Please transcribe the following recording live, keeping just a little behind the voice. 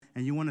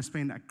and you want to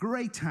spend a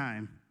great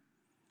time,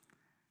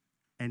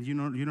 and you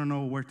don't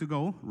know where to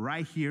go,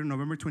 right here,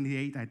 November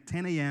 28th at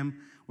 10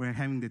 a.m., we're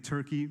having the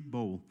Turkey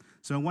Bowl.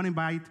 So I want to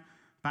invite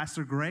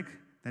Pastor Greg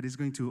that is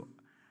going to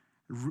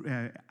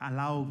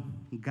allow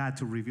God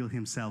to reveal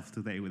himself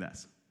today with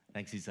us.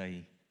 Thanks,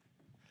 Isai.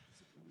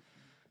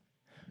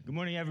 Good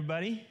morning,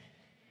 everybody.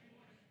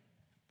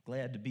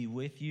 Glad to be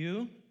with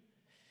you.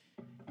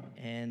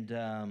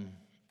 And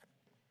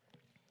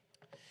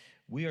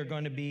we are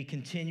going to be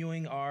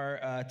continuing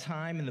our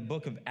time in the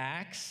book of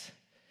Acts.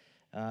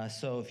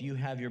 So if you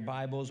have your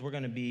Bibles, we're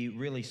going to be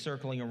really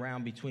circling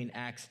around between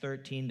Acts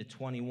 13 to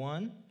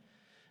 21.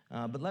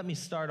 But let me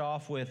start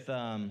off with,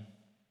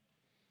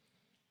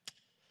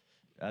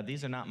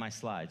 these are not my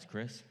slides,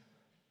 Chris.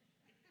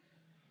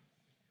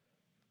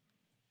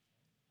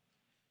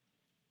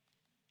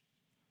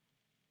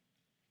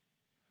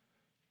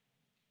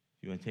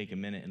 You want to take a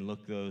minute and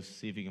look those,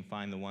 see if you can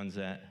find the ones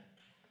that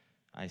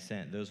I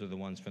sent. Those are the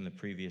ones from the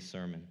previous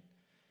sermon.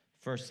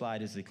 First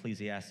slide is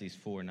Ecclesiastes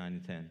 4, 9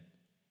 and 10.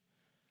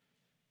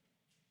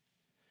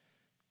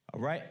 All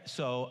right,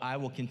 so I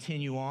will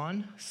continue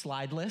on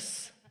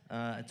slideless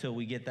until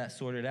we get that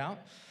sorted out.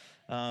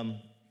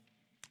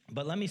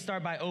 But let me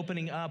start by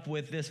opening up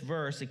with this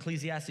verse,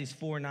 Ecclesiastes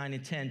 4, 9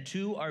 and 10.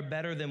 Two are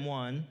better than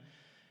one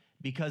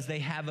because they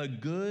have a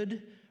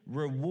good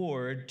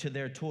reward to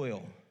their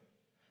toil.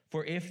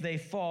 For if they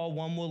fall,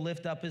 one will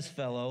lift up his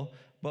fellow,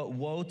 but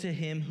woe to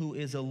him who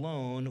is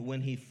alone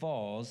when he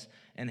falls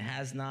and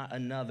has not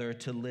another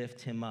to lift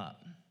him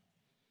up.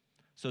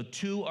 So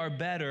two are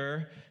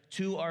better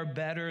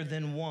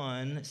than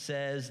one,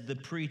 says the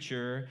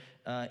preacher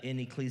in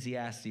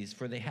Ecclesiastes,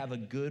 for they have a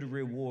good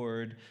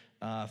reward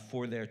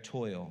for their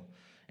toil.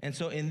 And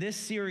so in this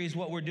series,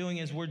 what we're doing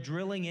is we're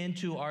drilling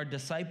into our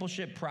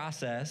discipleship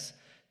process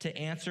to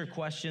answer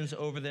questions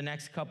over the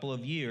next couple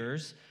of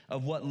years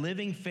of what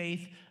Living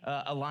Faith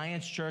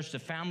Alliance Church, the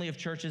family of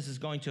churches, is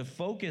going to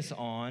focus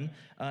on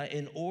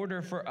in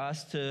order for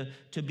us to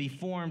be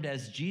formed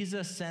as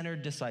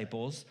Jesus-centered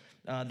disciples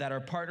that are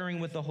partnering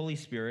with the Holy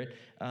Spirit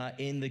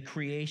in the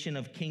creation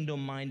of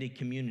kingdom-minded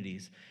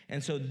communities.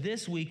 And so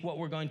this week, what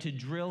we're going to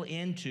drill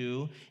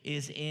into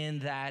is in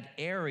that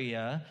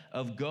area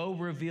of Go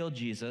Reveal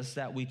Jesus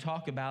that we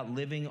talk about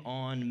living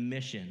on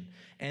mission.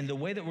 And the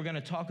way that we're going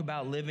to talk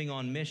about living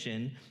on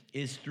mission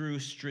is through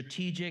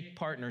strategic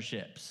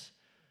partnerships.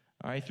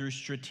 All right, through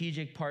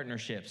strategic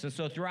partnerships. And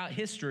so throughout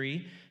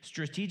history,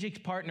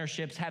 strategic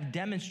partnerships have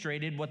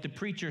demonstrated what the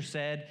preacher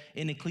said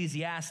in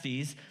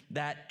Ecclesiastes,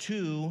 that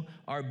two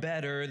are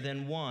better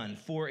than one.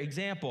 For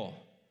example,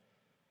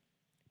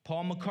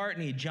 Paul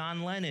McCartney,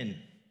 John Lennon,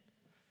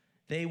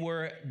 they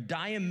were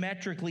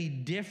diametrically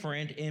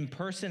different in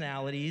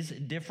personalities,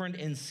 different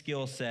in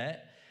skill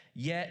set,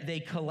 yet they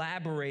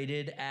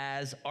collaborated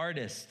as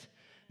artists.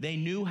 They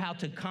knew how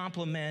to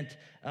complement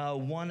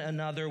one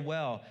another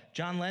well.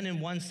 John Lennon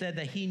once said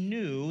that he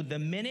knew the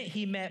minute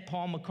he met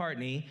Paul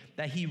McCartney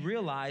that he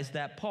realized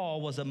that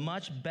Paul was a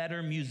much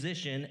better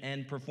musician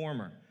and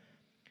performer.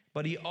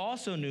 But he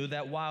also knew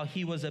that while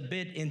he was a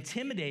bit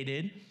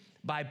intimidated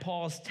by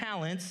Paul's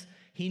talents,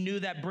 he knew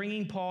that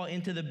bringing Paul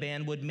into the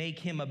band would make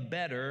him a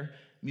better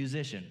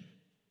musician.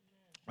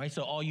 Right?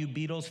 So all you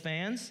Beatles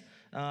fans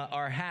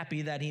are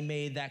happy that he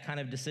made that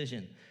kind of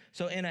decision.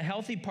 So in a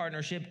healthy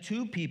partnership,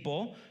 two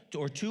people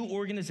or two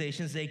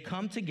organizations, they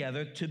come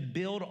together to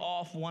build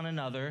off one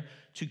another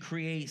to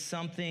create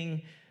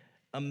something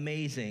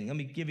amazing. Let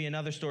me give you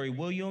another story.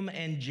 William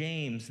and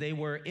James, they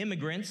were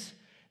immigrants.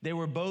 They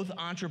were both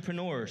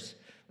entrepreneurs.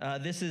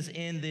 This is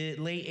in the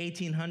late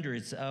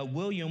 1800s.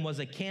 William was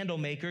a candle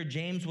maker.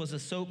 James was a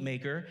soap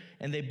maker,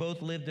 and they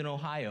both lived in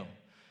Ohio.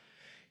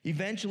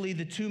 Eventually,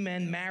 the two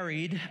men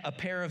married a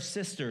pair of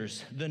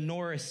sisters, the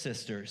Norris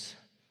sisters.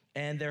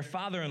 And their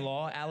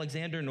father-in-law,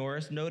 Alexander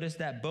Norris, noticed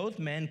that both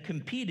men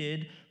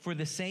competed for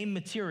the same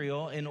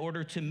material in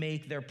order to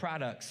make their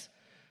products.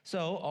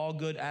 So, all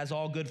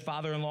good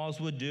father-in-laws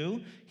would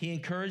do, he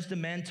encouraged the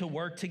men to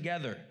work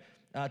together,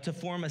 to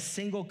form a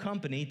single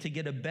company to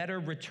get a better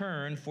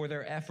return for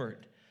their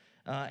effort,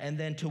 and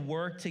then to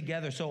work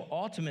together. So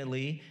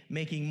ultimately,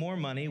 making more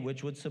money,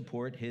 which would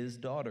support his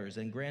daughters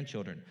and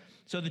grandchildren.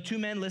 So the two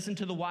men listened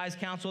to the wise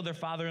counsel of their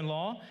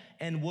father-in-law,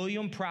 and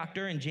William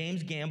Procter and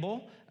James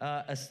Gamble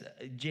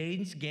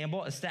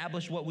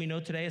established what we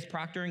know today as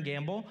Procter &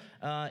 Gamble.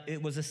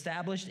 It was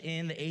established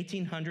in the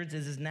 1800s. It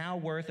is now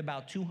worth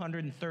about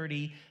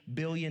 $230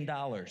 billion.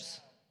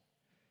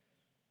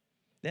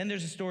 Then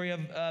there's a story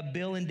of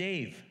Bill and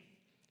Dave.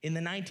 In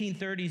the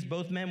 1930s,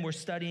 both men were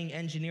studying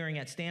engineering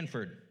at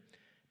Stanford.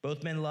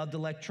 Both men loved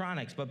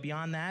electronics, but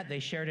beyond that, they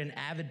shared an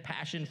avid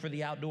passion for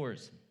the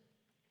outdoors.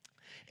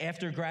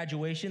 After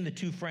graduation, the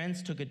two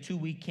friends took a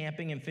 2-week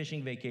camping and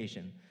fishing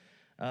vacation.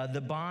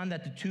 The bond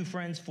that the two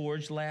friends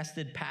forged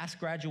lasted past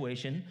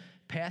graduation,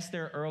 past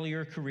their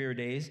earlier career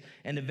days,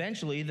 and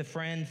eventually the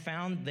friend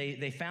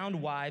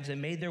found wives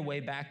and made their way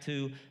back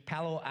to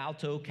Palo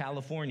Alto,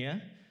 California,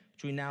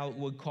 which we now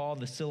would call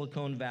the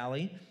Silicon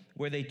Valley.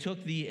 where they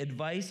took the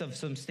advice of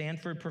some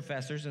Stanford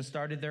professors and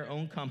started their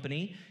own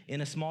company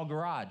in a small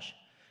garage.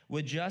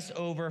 With just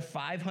over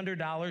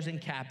 $500 in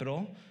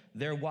capital,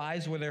 their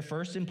wives were their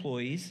first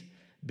employees.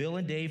 Bill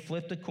and Dave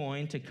flipped a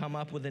coin to come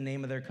up with the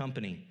name of their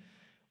company.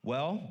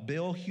 Well,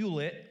 Bill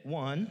Hewlett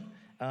won,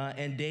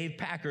 and Dave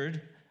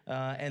Packard,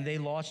 and they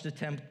launched a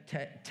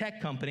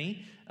tech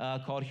company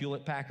called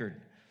Hewlett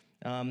Packard.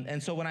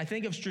 And so when I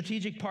think of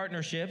strategic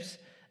partnerships,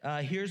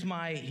 here's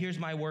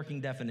my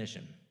working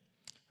definition.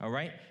 All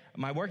right?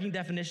 My working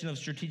definition of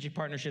strategic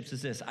partnerships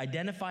is this: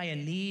 identify a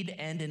need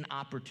and an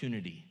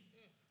opportunity.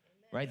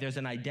 Right? There's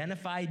an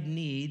identified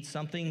need,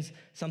 something's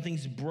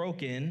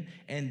broken,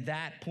 and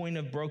that point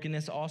of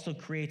brokenness also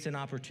creates an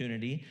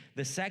opportunity.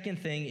 The second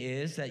thing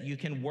is that you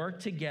can work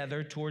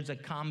together towards a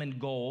common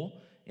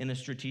goal in a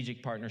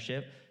strategic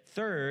partnership.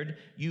 Third,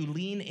 you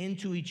lean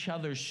into each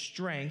other's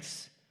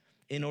strengths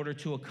in order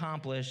to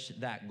accomplish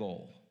that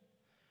goal.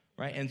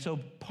 Right? And so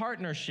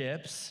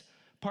partnerships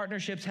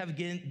have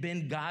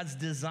been God's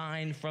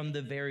design from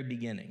the very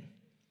beginning.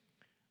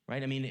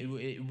 Right? I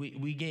mean,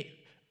 we get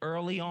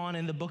early on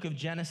in the book of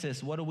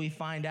Genesis, what do we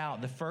find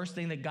out? The first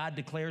thing that God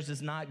declares is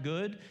not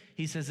good.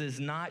 He says it's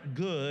not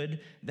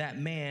good that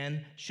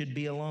man should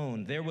be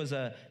alone. There was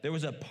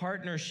a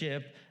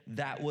partnership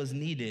that was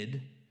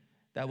needed,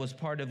 that was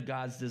part of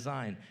God's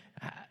design.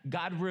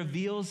 God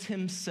reveals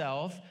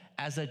himself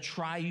as a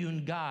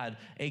triune God,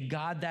 a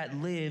God that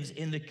lives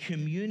in the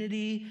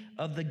community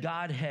of the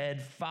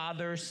Godhead,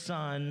 Father,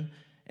 Son,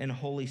 and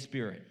Holy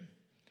Spirit.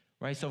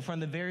 Right? So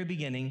from the very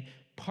beginning,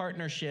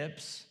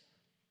 partnerships,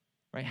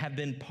 right, have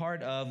been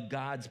part of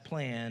God's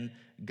plan,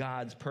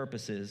 God's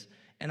purposes.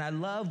 And I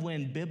love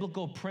when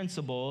biblical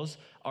principles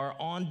are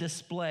on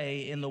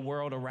display in the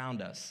world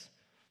around us.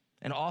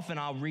 And often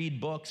I'll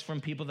read books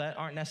from people that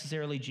aren't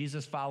necessarily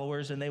Jesus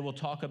followers, and they will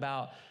talk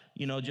about,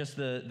 just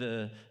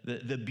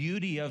the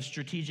beauty of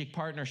strategic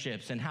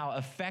partnerships and how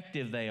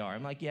effective they are.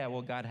 I'm like, yeah,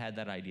 well, God had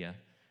that idea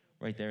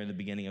right there in the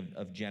beginning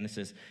of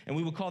Genesis. And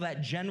we would call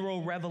that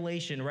general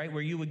revelation, right,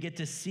 where you would get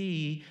to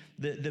see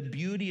the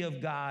beauty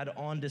of God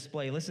on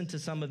display. Listen to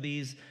some of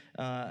these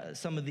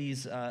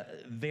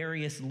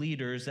various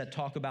leaders that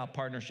talk about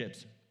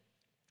partnerships.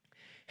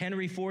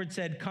 Henry Ford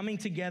said, "Coming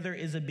together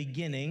is a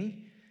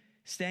beginning,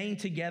 staying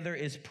together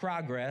is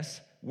progress,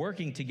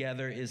 working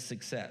together is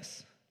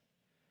success."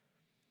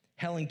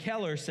 Helen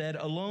Keller said,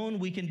 "Alone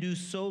we can do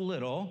so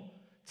little,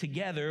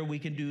 together we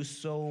can do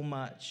so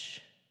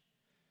much."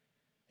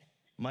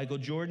 Michael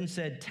Jordan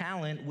said,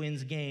 "Talent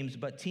wins games,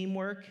 but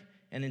teamwork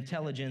and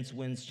intelligence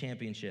wins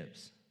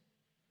championships."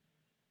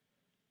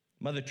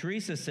 Mother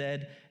Teresa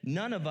said,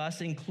 "None of us,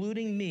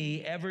 including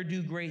me, ever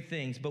do great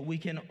things, but we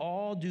can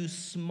all do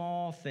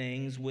small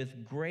things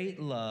with great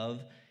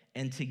love,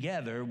 and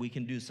together we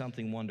can do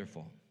something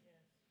wonderful."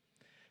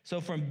 So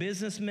from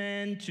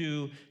businessmen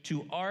to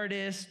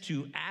artists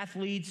to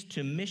athletes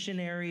to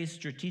missionaries,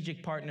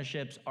 strategic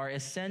partnerships are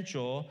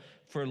essential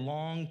for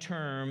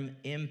long-term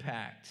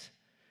impact.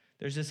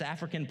 There's this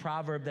African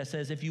proverb that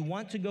says, if you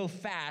want to go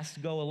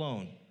fast, go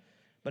alone.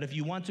 But if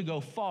you want to go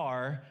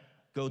far,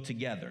 go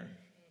together.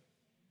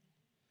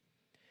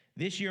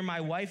 This year,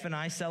 my wife and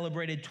I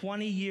celebrated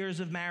 20 years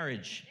of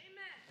marriage.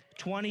 Amen.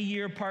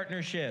 20-year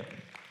partnership.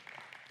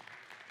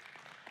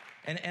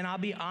 And I'll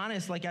be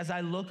honest, like as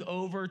I look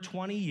over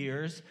 20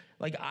 years,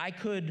 like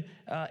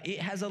it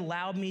has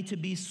allowed me to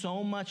be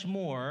so much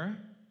more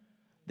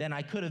than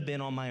I could have been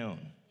on my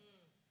own.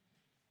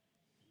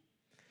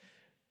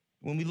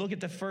 When we look at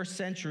the first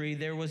century,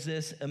 there was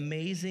this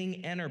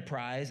amazing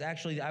enterprise.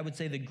 Actually, I would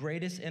say the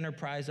greatest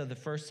enterprise of the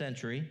first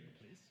century.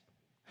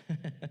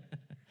 I'm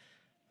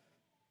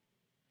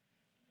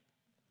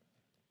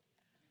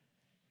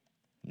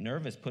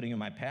nervous putting in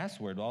my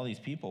password, all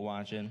these people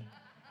watching.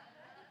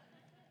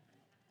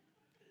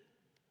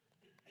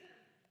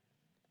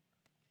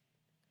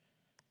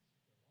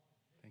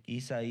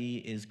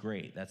 Isai is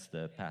great. That's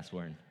the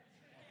password.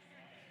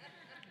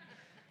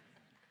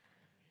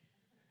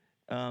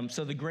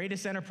 So the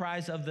greatest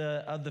enterprise of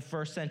the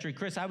first century,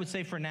 Chris, I would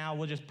say for now,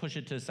 we'll just push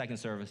it to second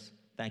service.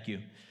 Thank you.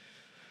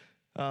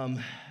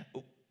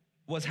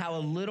 Was how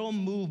a little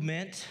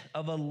movement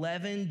of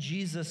 11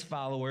 Jesus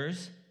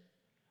followers,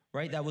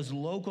 right, that was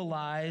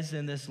localized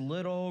in this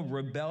little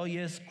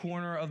rebellious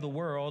corner of the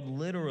world,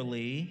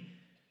 literally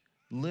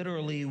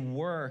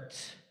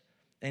worked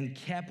and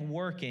kept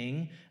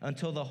working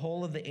until the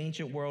whole of the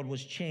ancient world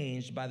was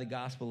changed by the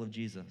gospel of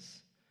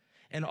Jesus.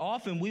 And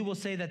often we will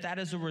say that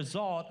is a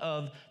result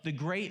of the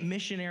great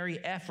missionary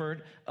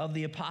effort of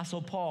the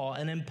Apostle Paul.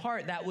 And in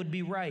part, that would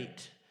be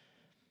right.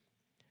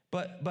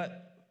 But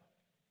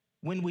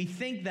when we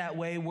think that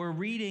way, we're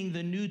reading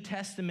the New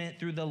Testament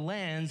through the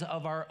lens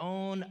of our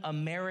own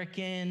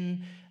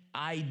American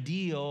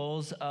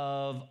ideals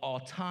of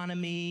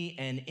autonomy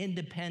and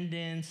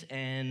independence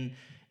and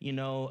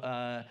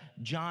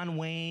John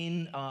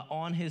Wayne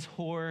on his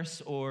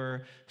horse,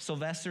 or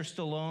Sylvester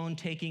Stallone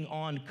taking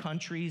on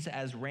countries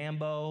as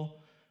Rambo,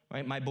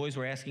 right? My boys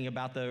were asking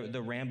about the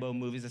Rambo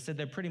movies. I said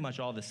they're pretty much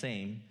all the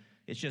same.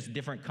 It's just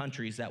different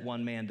countries that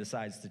one man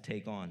decides to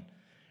take on,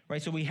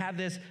 right? So we have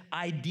this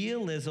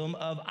idealism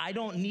of, I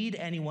don't need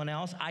anyone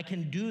else. I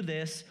can do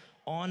this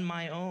on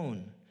my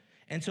own.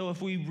 And so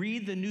if we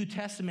read the New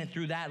Testament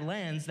through that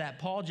lens, that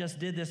Paul just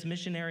did this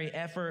missionary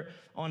effort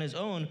on his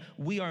own,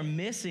 we are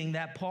missing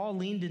that Paul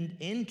leaned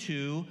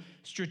into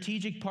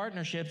strategic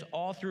partnerships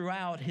all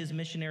throughout his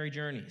missionary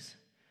journeys.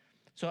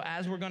 So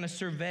as we're going to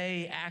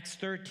survey Acts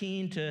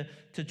 13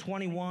 to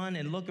 21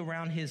 and look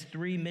around his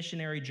 3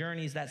 missionary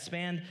journeys that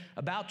spanned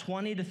about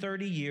 20 to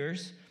 30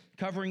 years,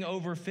 covering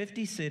over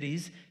 50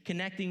 cities,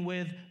 connecting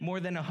with more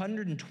than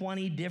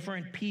 120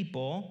 different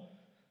people,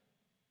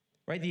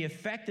 right? The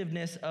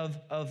effectiveness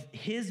of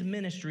his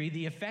ministry,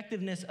 the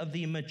effectiveness of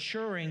the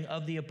maturing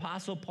of the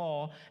Apostle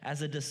Paul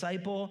as a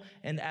disciple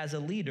and as a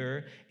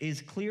leader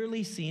is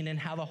clearly seen in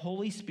how the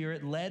Holy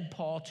Spirit led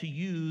Paul to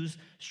use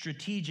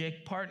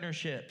strategic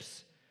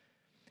partnerships.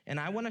 And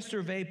I want to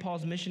survey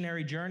Paul's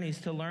missionary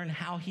journeys to learn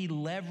how he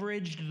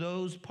leveraged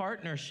those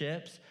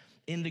partnerships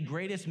in the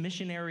greatest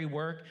missionary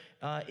work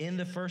in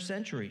the first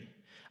century.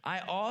 I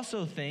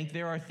also think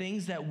there are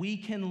things that we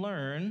can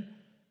learn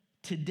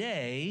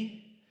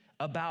today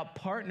about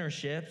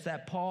partnerships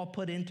that Paul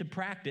put into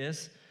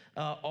practice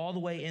all the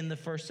way in the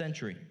first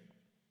century.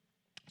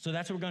 So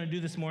that's what we're going to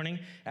do this morning.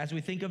 As we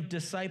think of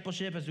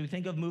discipleship, as we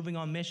think of moving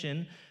on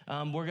mission,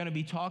 we're going to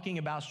be talking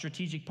about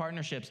strategic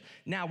partnerships.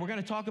 Now, we're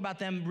going to talk about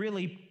them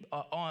really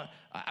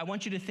I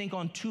want you to think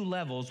on 2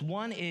 levels.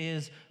 One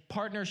is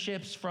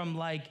partnerships from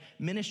like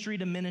ministry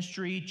to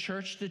ministry,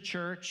 church to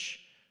church,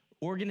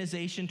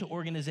 organization to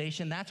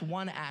organization. That's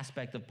one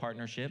aspect of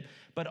partnership.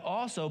 But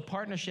also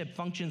partnership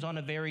functions on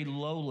a very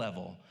low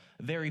level,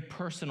 a very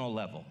personal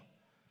level,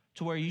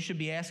 to where you should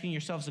be asking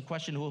yourselves the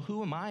question, well,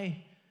 who am I?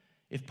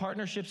 If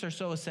partnerships are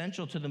so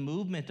essential to the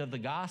movement of the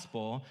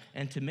gospel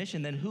and to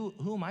mission, then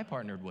who am I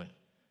partnered with?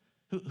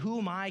 Who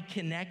am I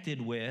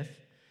connected with?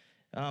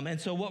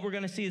 And so what we're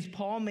going to see is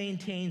Paul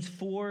maintains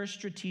 4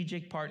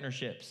 strategic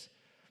partnerships.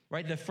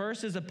 Right, the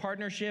first is a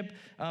partnership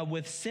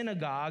with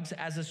synagogues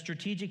as a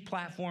strategic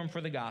platform for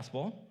the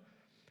gospel.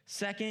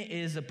 Second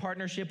is a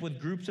partnership with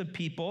groups of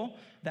people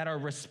that are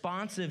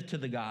responsive to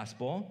the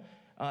gospel.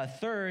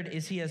 Third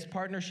is he has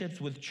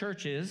partnerships with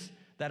churches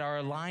that are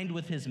aligned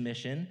with his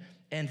mission.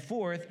 And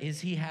fourth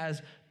is he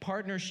has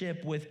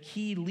partnership with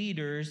key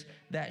leaders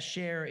that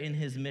share in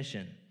his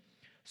mission.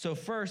 So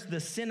first, the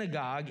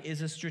synagogue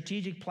is a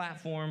strategic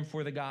platform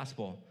for the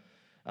gospel.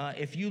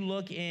 If you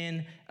look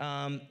in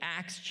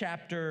Acts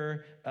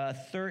chapter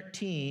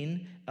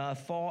 13,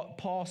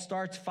 Paul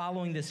starts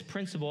following this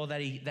principle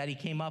that he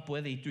came up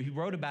with. He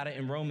wrote about it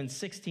in Romans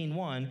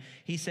 16:1.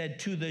 He said,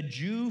 to the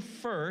Jew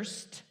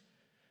first,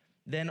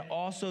 then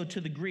also to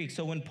the Greek.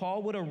 So when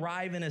Paul would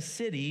arrive in a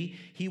city,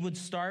 he would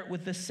start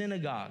with the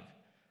synagogue.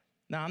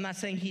 Now, I'm not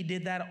saying he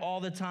did that all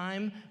the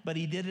time, but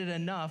he did it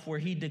enough where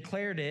he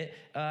declared it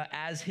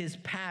as his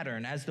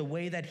pattern, as the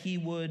way that he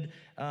would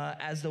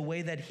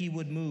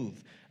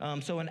move.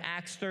 So in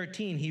Acts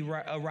 13, he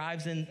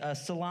arrives in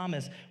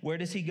Salamis. Where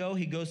does he go?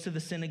 He goes to the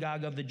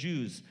synagogue of the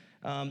Jews.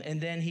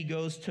 And then he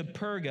goes to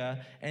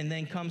Perga and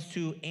then comes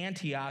to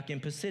Antioch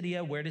in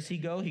Pisidia. Where does he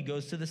go? He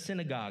goes to the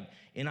synagogue.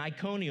 In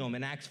Iconium,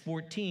 in Acts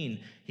 14,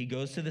 he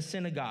goes to the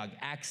synagogue.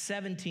 Acts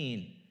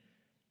 17,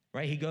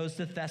 right? He goes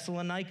to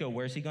Thessalonica.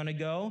 Where's he going to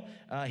go?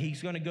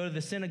 He's going to go to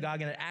the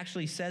synagogue, and it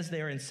actually says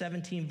there in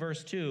 17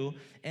 verse 2,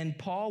 and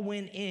Paul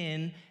went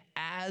in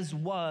as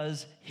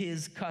was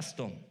his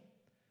custom.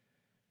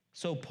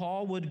 So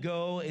Paul would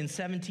go in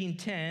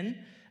 17:10.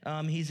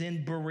 He's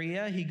in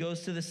Berea. He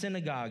goes to the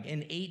synagogue.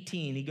 In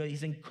 18,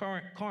 he's in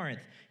Corinth.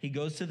 He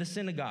goes to the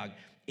synagogue.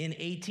 In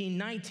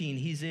 18:19,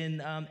 he's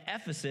in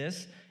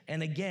Ephesus.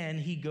 And again,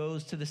 he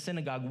goes to the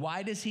synagogue.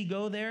 Why does he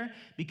go there?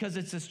 Because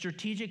it's a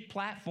strategic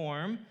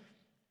platform,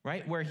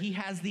 right, where he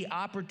has the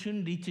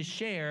opportunity to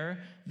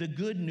share the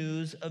good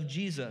news of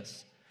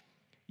Jesus.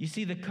 You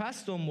see, the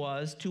custom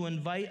was to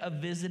invite a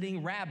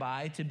visiting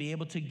rabbi to be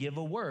able to give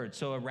a word.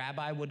 So a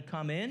rabbi would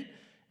come in,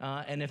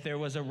 and if there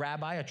was a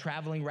rabbi, a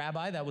traveling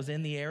rabbi that was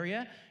in the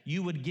area,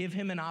 you would give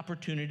him an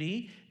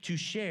opportunity to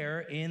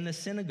share in the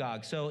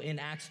synagogue. So in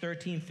Acts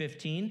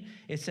 13:15,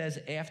 it says,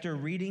 after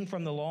reading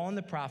from the law and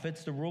the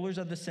prophets, the rulers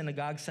of the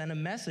synagogue sent a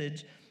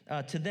message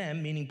to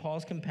them, meaning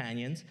Paul's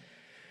companions,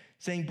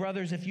 saying,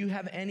 brothers, if you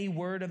have any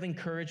word of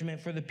encouragement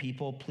for the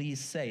people,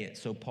 please say it.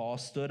 So Paul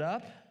stood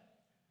up,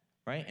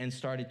 right, and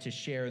started to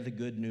share the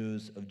good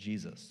news of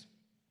Jesus.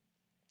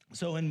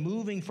 So in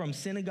moving from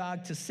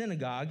synagogue to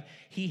synagogue,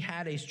 he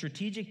had a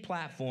strategic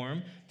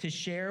platform to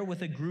share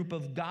with a group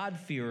of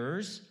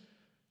God-fearers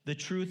the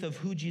truth of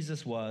who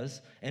Jesus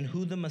was and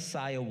who the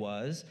Messiah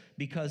was,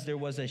 because there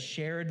was a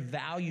shared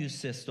value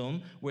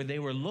system where they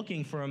were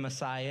looking for a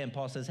Messiah. And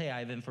Paul says, hey, I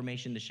have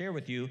information to share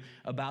with you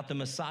about the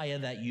Messiah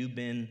that you've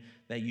been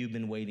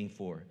waiting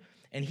for.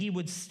 And he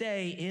would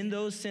stay in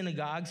those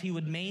synagogues. He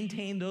would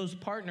maintain those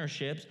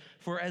partnerships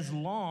for as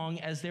long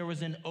as there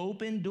was an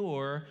open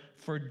door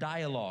for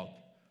dialogue.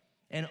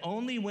 And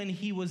only when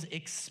he was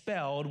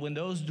expelled, when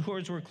those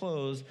doors were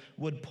closed,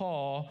 would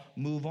Paul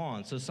move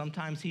on. So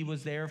sometimes he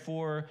was there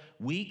for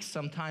weeks,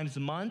 sometimes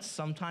months,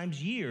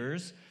 sometimes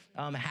years,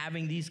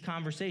 having these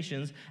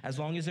conversations, as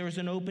long as there was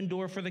an open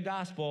door for the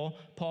gospel,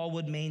 Paul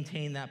would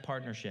maintain that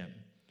partnership.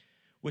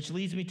 Which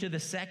leads me to the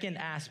second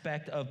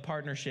aspect of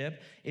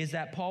partnership, is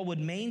that Paul would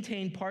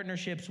maintain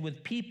partnerships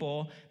with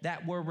people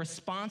that were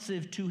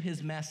responsive to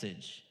his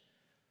message.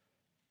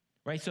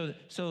 Right? So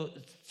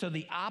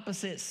the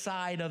opposite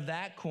side of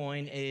that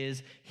coin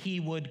is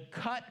he would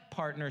cut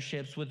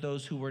partnerships with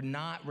those who were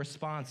not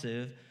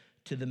responsive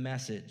to the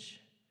message.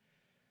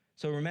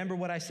 So remember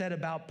what I said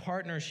about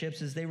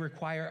partnerships is they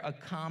require a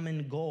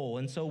common goal.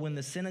 And so when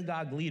the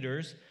synagogue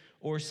leaders,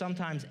 or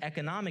sometimes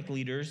economic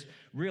leaders,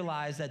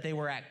 realized that they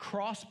were at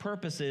cross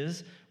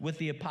purposes with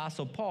the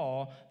Apostle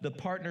Paul, the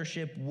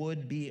partnership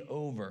would be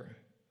over.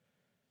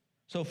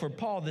 So for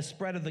Paul, the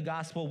spread of the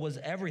gospel was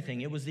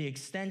everything. It was the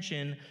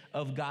extension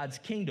of God's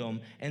kingdom.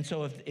 And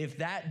so if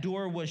that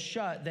door was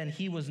shut, then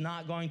he was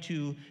not going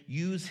to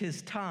use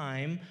his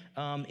time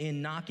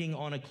in knocking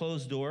on a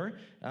closed door.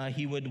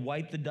 He would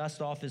wipe the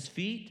dust off his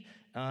feet,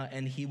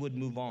 and he would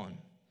move on.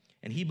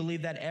 And he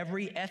believed that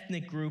every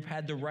ethnic group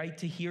had the right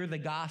to hear the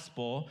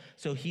gospel,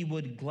 so he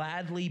would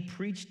gladly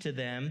preach to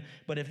them.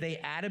 But if they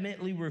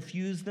adamantly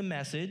refused the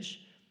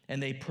message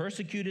and they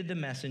persecuted the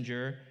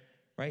messenger,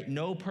 right,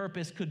 no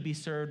purpose could be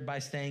served by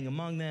staying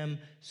among them,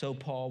 so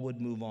Paul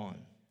would move on.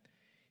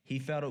 He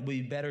felt it would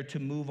be better to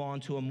move on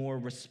to a more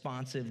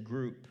responsive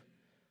group.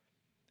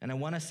 And I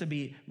want us to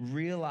be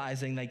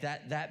realizing like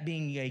that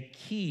being a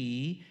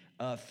key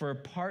for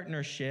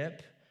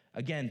partnership,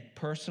 again,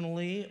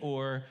 personally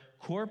or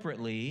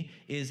corporately,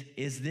 is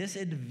this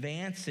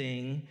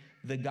advancing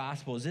the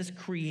gospel? Is this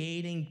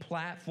creating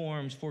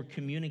platforms for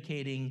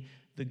communicating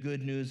the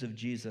good news of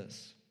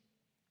Jesus?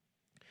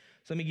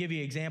 So let me give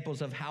you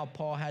examples of how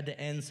Paul had to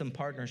end some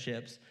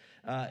partnerships.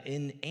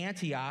 In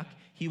Antioch,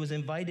 he was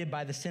invited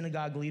by the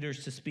synagogue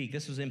leaders to speak.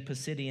 This was in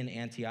Pisidian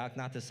Antioch,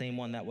 not the same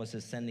one that was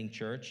Ascending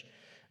Church.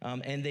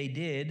 And they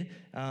did,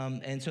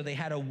 and so they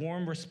had a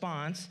warm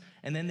response,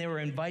 and then they were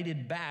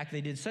invited back.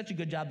 They did such a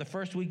good job. The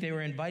first week, they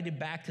were invited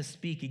back to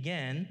speak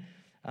again,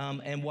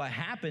 and what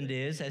happened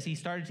is, as he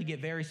started to get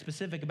very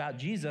specific about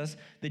Jesus,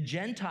 the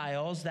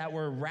Gentiles that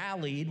were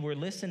rallied, were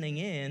listening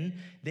in,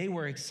 they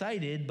were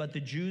excited, but the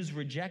Jews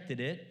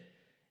rejected it,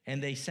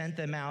 and they sent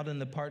them out,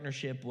 and the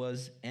partnership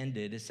was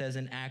ended. It says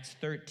in Acts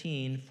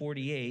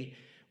 13:48,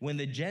 when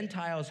the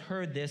Gentiles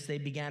heard this, they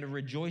began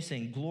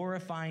rejoicing,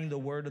 glorifying the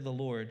word of the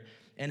Lord.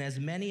 And as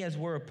many as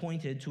were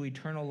appointed to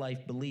eternal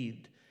life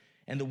believed.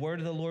 And the word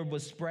of the Lord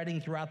was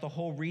spreading throughout the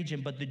whole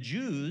region. But the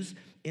Jews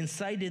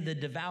incited the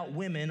devout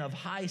women of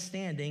high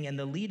standing and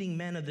the leading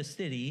men of the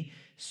city,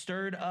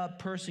 stirred up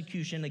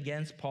persecution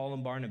against Paul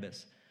and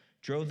Barnabas,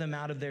 drove them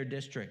out of their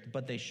district.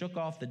 But they shook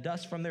off the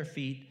dust from their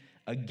feet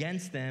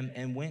against them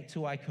and went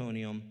to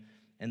Iconium.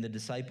 And the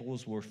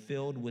disciples were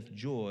filled with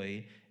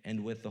joy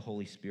and with the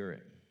Holy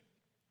Spirit.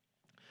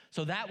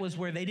 So that was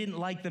where they didn't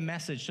like the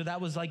message. So that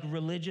was like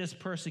religious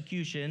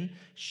persecution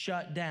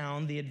shut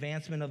down the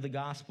advancement of the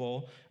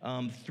gospel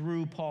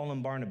through Paul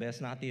and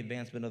Barnabas, not the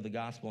advancement of the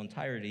gospel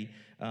entirety,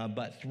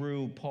 but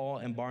through Paul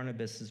and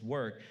Barnabas'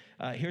 work.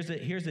 Here's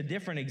a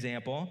different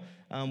example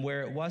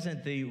where it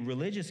wasn't the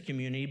religious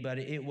community, but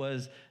it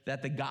was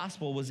that the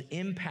gospel was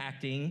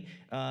impacting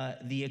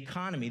the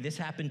economy. This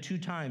happened 2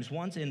 times.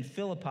 Once in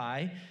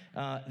Philippi,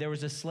 there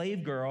was a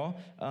slave girl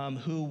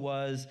who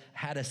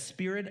had a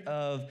spirit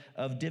of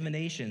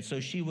divination. So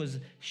she was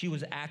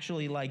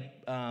actually like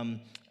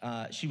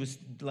she was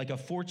like a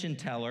fortune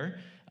teller.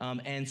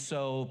 And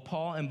so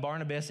Paul and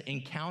Barnabas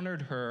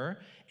encountered her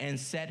and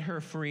set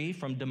her free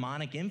from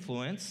demonic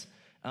influence.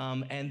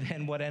 And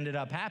then what ended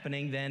up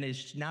happening then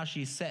is now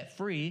she's set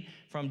free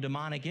from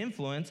demonic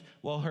influence.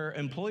 Well, her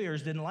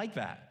employers didn't like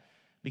that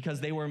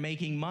because they were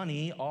making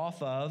money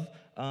off of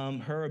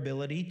her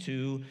ability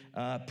to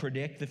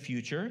predict the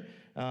future.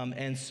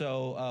 And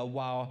so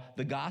while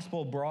the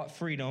gospel brought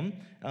freedom,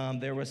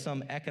 there was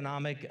some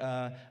economic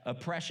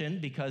oppression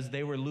because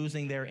they were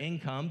losing their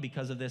income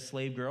because of this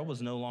slave girl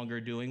was no longer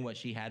doing what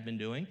she had been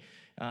doing.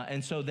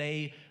 And so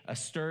they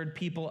stirred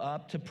people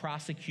up to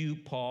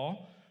prosecute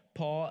Paul.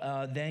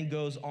 Paul then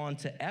goes on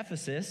to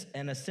Ephesus,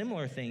 and a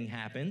similar thing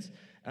happens.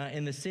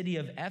 In the city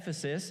of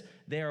Ephesus,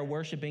 they are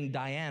worshiping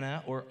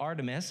Diana or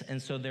Artemis,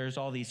 and so there's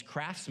all these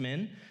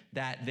craftsmen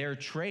that their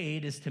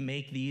trade is to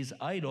make these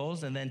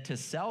idols and then to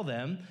sell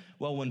them.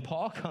 Well, when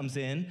Paul comes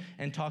in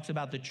and talks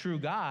about the true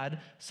God,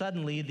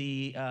 suddenly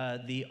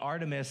the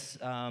Artemis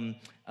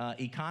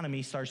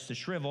economy starts to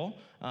shrivel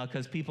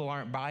because people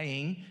aren't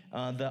buying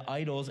the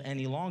idols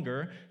any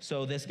longer.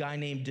 So this guy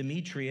named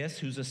Demetrius,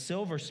 who's a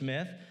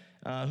silversmith,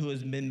 who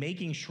has been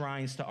making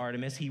shrines to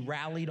Artemis, he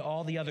rallied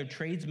all the other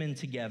tradesmen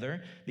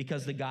together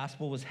because the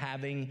gospel was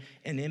having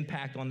an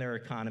impact on their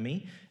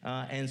economy.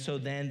 And so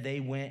then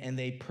they went and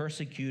they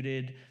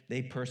persecuted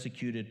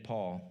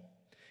Paul.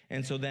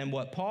 And so then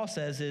what Paul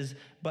says is,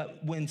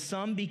 but when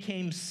some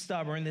became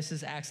stubborn, this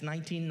is Acts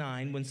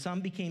 19:9, when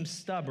some became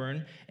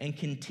stubborn and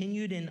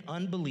continued in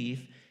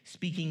unbelief,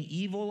 speaking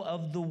evil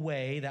of the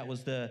way, that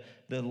was the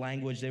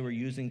language they were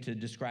using to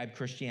describe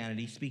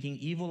Christianity, speaking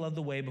evil of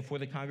the way before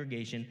the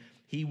congregation,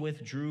 he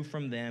withdrew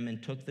from them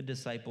and took the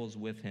disciples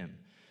with him.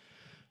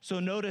 So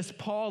notice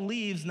Paul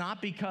leaves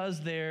not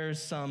because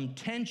there's some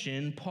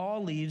tension.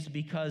 Paul leaves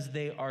because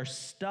they are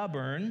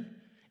stubborn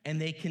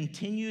and they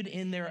continued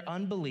in their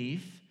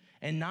unbelief.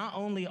 And not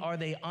only are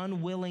they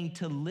unwilling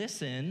to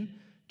listen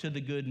to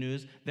the good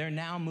news, they're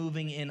now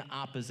moving in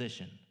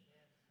opposition,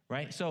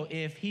 right? So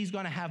if he's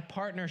going to have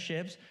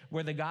partnerships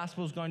where the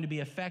gospel is going to be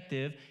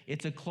effective,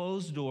 it's a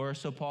closed door.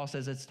 So Paul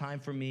says, it's time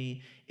for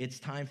me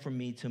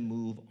to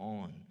move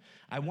on.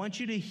 I want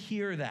you to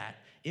hear that.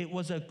 It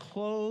was a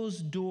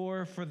closed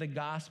door for the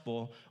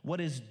gospel. What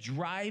is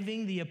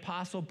driving the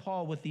Apostle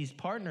Paul with these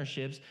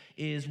partnerships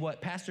is what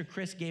Pastor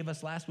Chris gave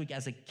us last week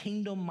as a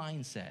kingdom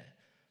mindset,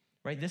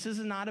 right? This is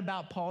not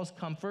about Paul's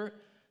comfort.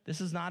 This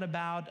is not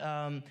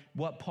about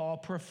what Paul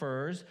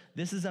prefers.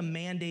 This is a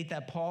mandate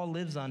that Paul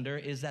lives under,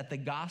 is that the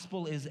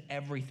gospel is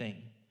everything,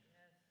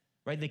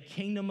 right? The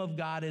kingdom of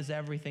God is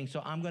everything.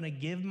 So I'm going to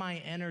give my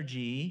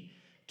energy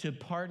to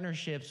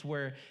partnerships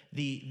where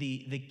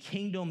the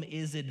kingdom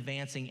is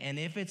advancing. And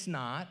if it's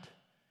not,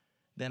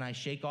 then I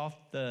shake off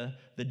the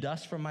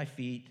dust from my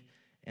feet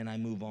and I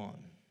move on.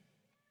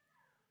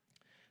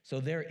 So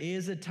there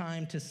is a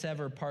time to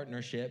sever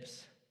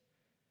partnerships,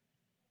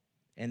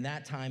 and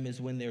that time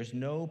is when there's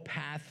no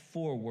path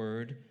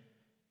forward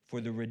for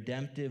the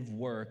redemptive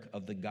work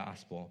of the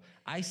gospel.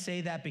 I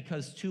say that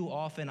because too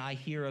often I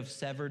hear of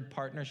severed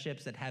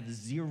partnerships that have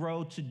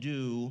zero to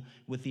do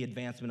with the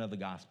advancement of the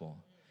gospel,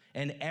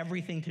 and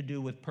everything to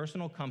do with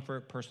personal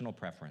comfort, personal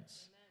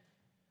preference.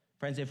 Amen.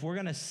 Friends, if we're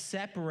going to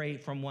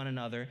separate from one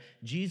another,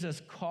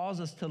 Jesus calls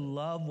us to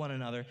love one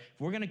another. If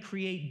we're going to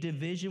create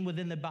division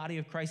within the body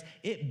of Christ,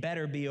 it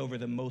better be over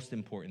the most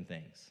important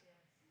things.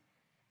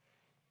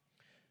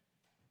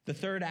 The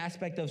third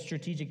aspect of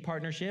strategic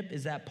partnership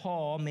is that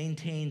Paul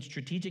maintains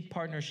strategic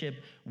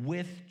partnership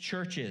with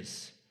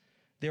churches.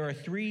 There are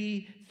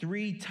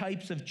three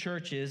types of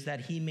churches that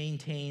he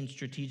maintains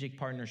strategic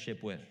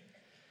partnership with.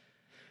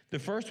 The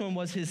first one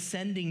was his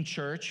sending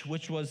church,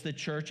 which was the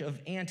church of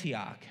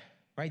Antioch,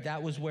 right?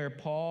 That was where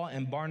Paul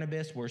and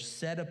Barnabas were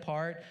set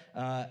apart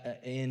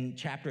in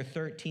chapter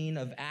 13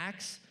 of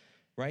Acts,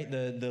 right?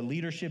 The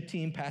leadership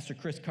team, Pastor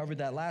Chris covered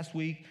that last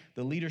week.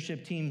 The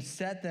leadership team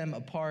set them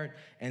apart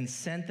and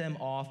sent them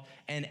off.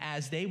 And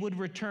as they would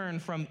return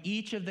from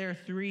each of their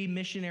 3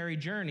 missionary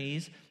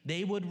journeys,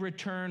 they would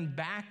return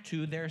back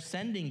to their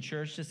sending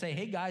church to say,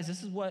 hey guys,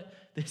 this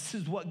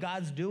is what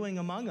God's doing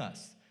among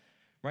us.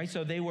 Right,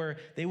 so they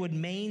would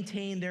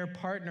maintain their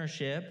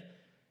partnership,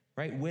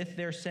 right, with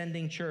their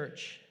sending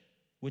church,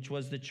 which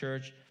was the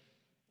church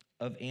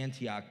of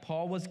Antioch.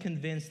 Paul was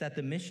convinced that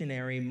the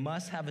missionary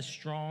must have a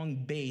strong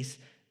base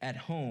at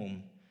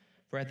home,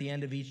 for at the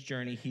end of each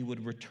journey, he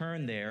would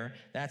return there.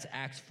 That's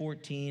Acts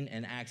 14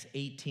 and Acts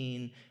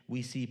 18.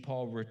 We see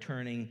Paul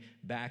returning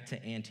back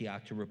to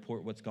Antioch to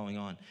report what's going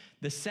on.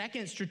 The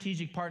second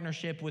strategic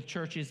partnership with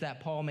churches that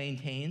Paul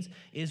maintains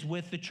is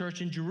with the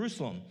church in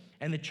Jerusalem.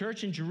 And the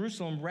church in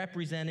Jerusalem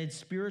represented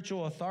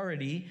spiritual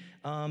authority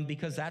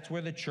because that's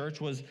where the church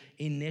was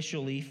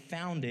initially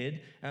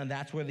founded. And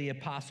that's where the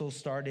apostles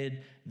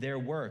started their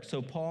work.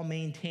 So Paul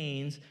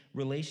maintains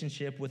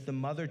relationship with the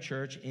mother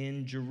church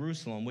in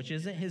Jerusalem, which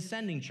isn't his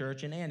sending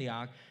church in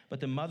Antioch, but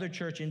the mother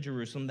church in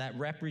Jerusalem that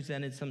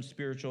represented some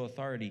spiritual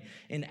authority.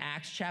 In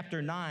Acts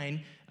chapter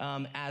 9,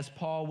 as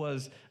Paul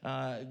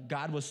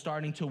God was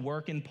starting to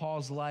work in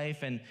Paul's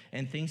life and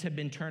things had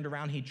been turned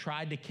around, he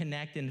tried to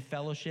connect in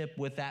fellowship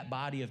with that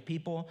body of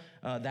people,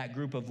 that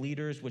group of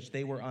leaders, which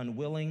they were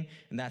unwilling.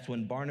 And that's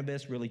when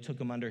Barnabas really took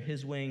him under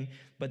his wing.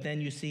 But then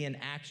you see in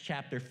Acts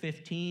chapter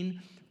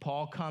 15,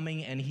 Paul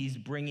coming and he's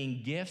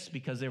bringing gifts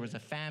because there was a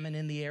famine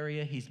in the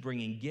area. He's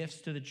bringing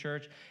gifts to the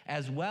church,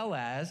 as well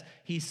as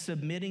he's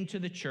submitting to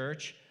the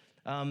church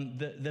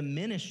the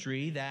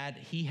ministry that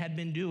he had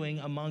been doing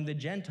among the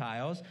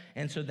Gentiles.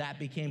 And so that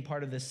became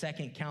part of the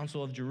Second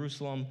Council of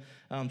Jerusalem.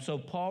 So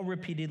Paul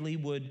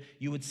repeatedly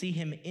you would see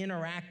him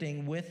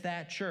interacting with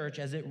that church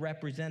as it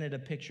represented a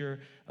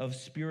picture of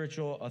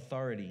spiritual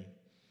authority.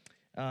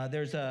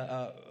 There's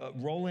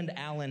Roland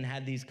Allen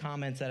had these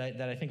comments that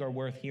I think are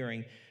worth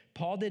hearing.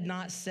 Paul did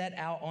not set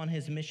out on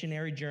his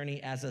missionary journey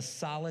as a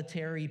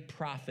solitary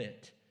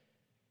prophet,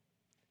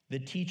 the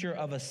teacher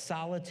of a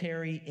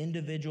solitary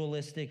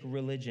individualistic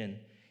religion.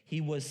 He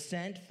was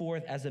sent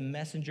forth as a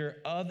messenger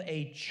of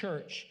a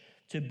church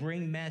to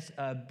bring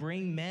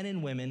men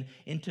and women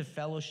into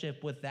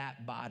fellowship with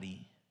that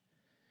body.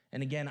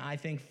 And again, I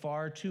think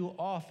far too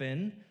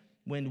often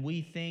when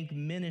we think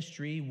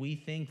ministry, we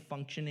think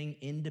functioning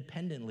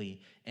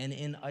independently and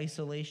in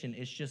isolation.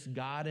 It's just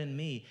God and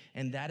me.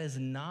 And that is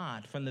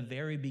not, from the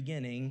very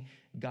beginning,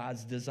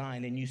 God's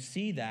design. And you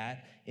see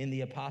that in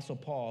the Apostle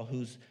Paul,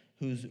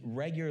 who's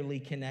regularly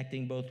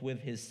connecting both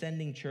with his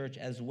sending church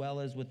as well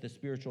as with the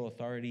spiritual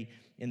authority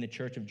in the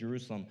church of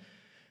Jerusalem.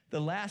 The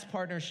last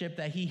partnership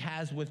that he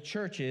has with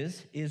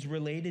churches is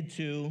related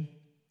to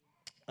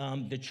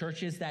the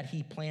churches that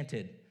he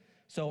planted.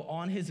 So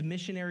on his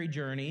missionary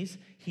journeys,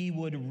 he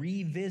would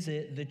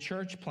revisit the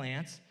church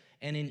plants,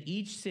 and in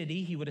each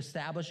city, he would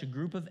establish a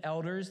group of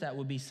elders that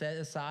would be set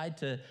aside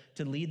to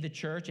lead the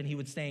church, and he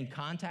would stay in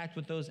contact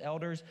with those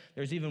elders.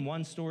 There's even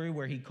one story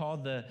where he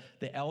called the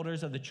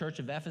elders of the church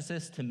of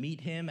Ephesus to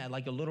meet him at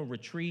like a little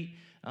retreat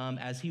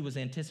as he was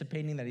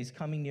anticipating that he's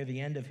coming near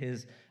the end of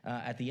his,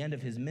 at the end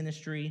of his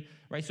ministry,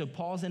 right? So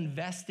Paul's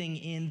investing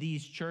in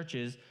these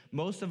churches.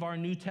 Most of our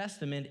New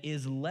Testament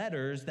is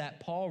letters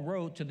that Paul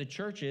wrote to the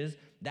churches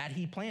that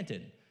he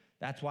planted.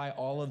 That's why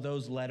all of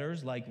those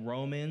letters, like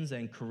Romans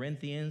and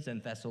Corinthians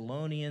and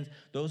Thessalonians,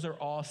 those are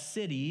all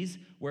cities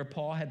where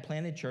Paul had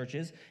planted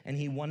churches, and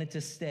he wanted to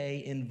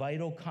stay in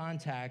vital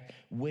contact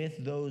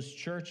with those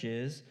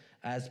churches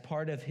as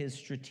part of his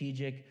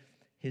strategic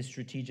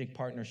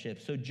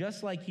partnership. So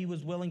just like he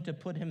was willing to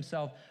put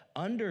himself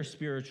under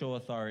spiritual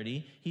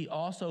authority, he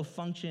also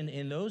functioned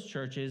in those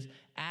churches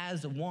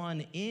as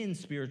one in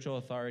spiritual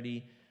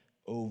authority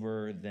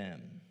over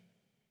them.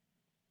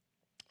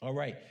 All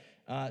right.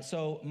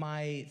 So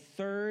my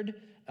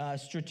third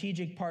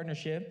strategic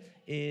partnership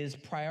is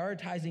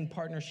prioritizing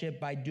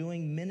partnership by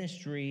doing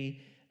ministry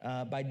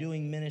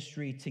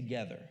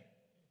together.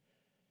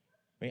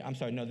 Right? I'm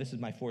sorry, no, this is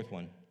my fourth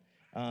one.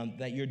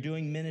 That you're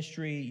doing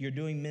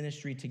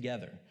ministry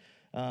together.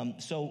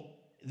 So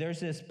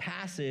there's this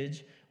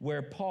passage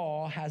where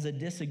Paul has a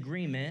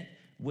disagreement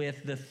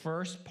with the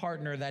first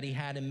partner that he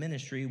had in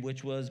ministry,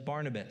 which was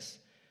Barnabas.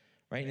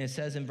 Right? And it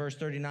says in verse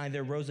 39,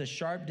 there arose a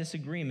sharp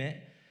disagreement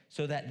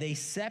so that they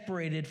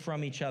separated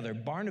from each other.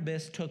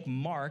 Barnabas took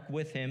Mark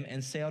with him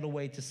and sailed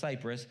away to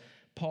Cyprus.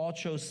 Paul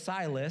chose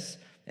Silas,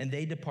 and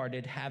they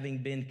departed, having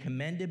been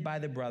commended by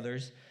the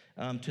brothers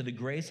to the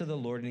grace of the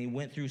Lord. And he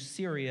went through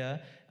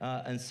Syria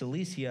and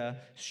Cilicia,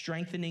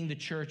 strengthening the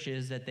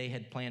churches that they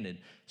had planted.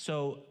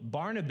 So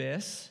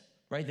Barnabas,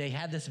 right, they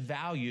had this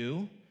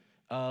value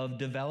of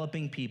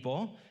developing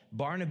people.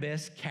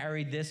 Barnabas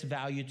carried this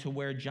value to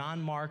where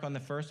John Mark on the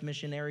first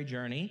missionary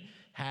journey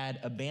had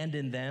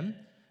abandoned them.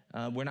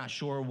 We're not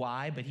sure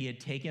why, but he had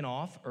taken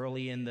off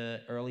early in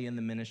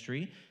the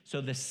ministry.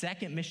 So the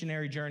second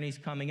missionary journey is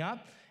coming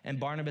up, and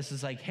Barnabas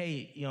is like,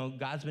 hey,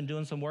 God's been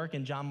doing some work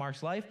in John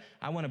Mark's life.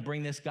 I want to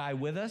bring this guy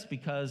with us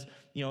because,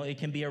 it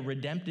can be a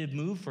redemptive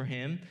move for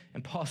him.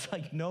 And Paul's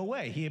like, no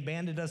way. He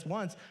abandoned us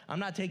once. I'm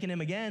not taking him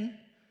again.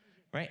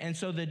 Right? And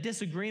so the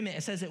disagreement,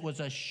 it says it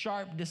was a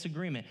sharp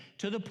disagreement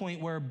to the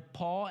point where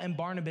Paul and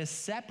Barnabas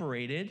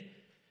separated.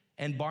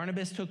 And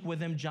Barnabas took with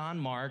him John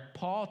Mark,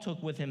 Paul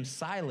took with him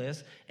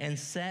Silas, and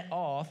set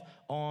off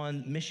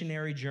on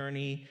missionary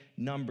journey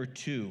number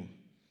 2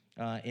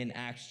 in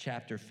Acts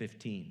chapter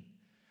 15.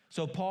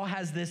 So Paul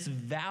has this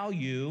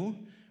value,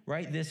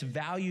 right? This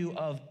value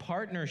of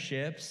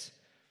partnerships,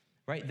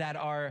 right?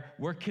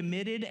 We're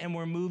committed and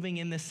we're moving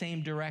in the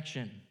same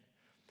direction.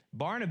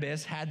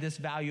 Barnabas had this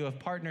value of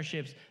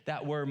partnerships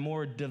that were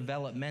more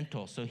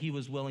developmental. So he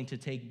was willing to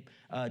take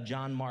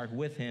John Mark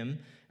with him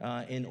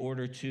in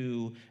order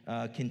to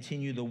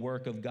continue the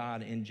work of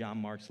God in John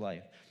Mark's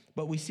life.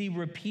 But we see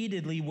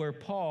repeatedly where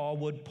Paul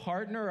would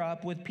partner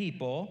up with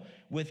people,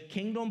 with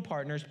kingdom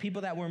partners,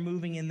 people that were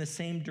moving in the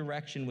same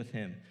direction with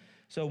him.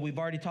 So we've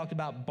already talked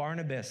about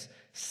Barnabas,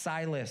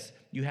 Silas.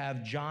 You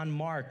have John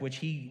Mark, which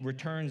he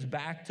returns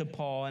back to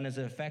Paul and is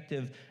an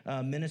effective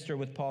minister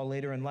with Paul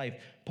later in life.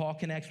 Paul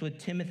connects with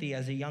Timothy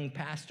as a young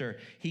pastor.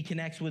 He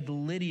connects with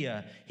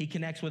Lydia. He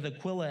connects with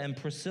Aquila and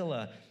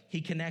Priscilla. He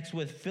connects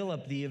with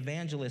Philip, the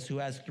evangelist, who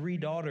has 3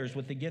 daughters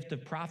with the gift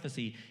of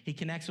prophecy. He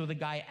connects with a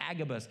guy,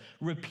 Agabus.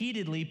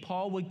 Repeatedly,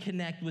 Paul would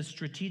connect with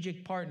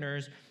strategic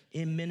partners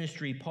in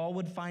ministry. Paul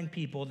would find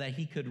people that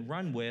he could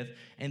run with,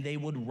 and they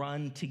would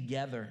run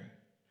together.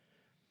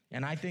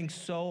 And I think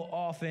so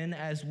often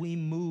as we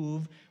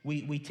move,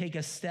 we take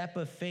a step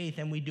of faith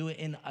and we do it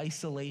in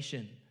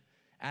isolation,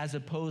 as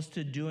opposed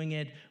to doing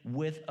it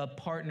with a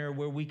partner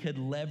where we could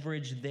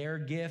leverage their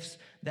gifts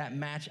that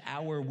match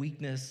our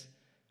weakness.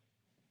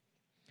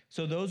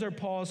 So those are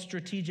Paul's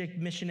strategic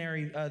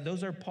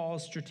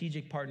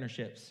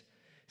partnerships.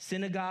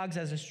 Synagogues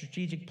as a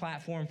strategic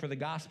platform for the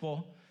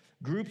gospel,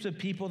 groups of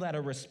people that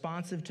are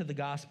responsive to the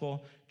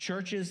gospel,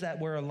 churches that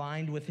were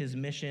aligned with his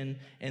mission,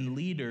 and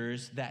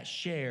leaders that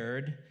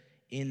shared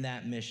in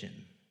that mission.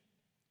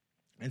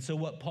 And so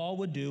what Paul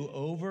would do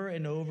over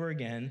and over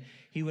again,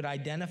 he would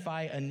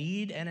identify a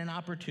need and an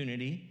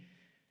opportunity.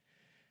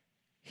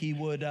 He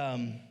would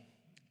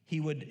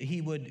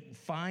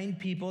find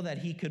people that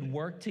he could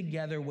work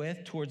together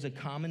with towards a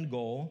common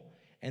goal,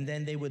 and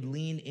then they would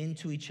lean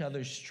into each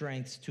other's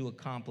strengths to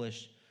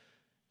accomplish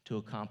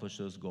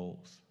those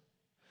goals.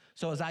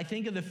 So as I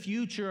think of the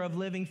future of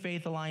Living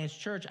Faith Alliance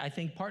Church, I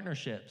think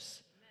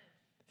partnerships.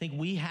 I think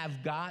we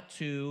have got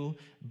to,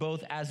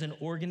 both as an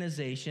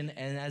organization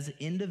and as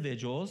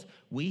individuals,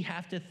 we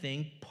have to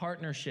think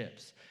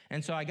partnerships.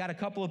 And so I got a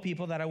couple of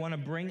people that I want to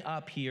bring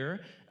up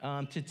here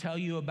to tell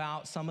you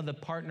about some of the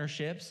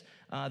partnerships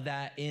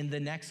that in the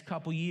next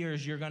couple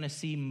years you're going to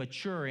see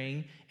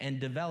maturing and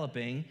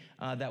developing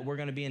that we're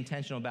going to be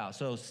intentional about.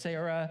 So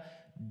Sarah,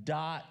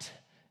 Dot,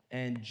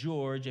 and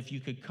George, if you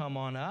could come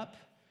on up.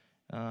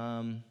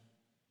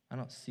 I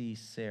don't see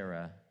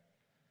Sarah.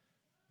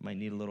 Might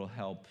need a little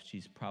help.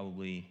 She's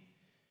probably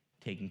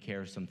taking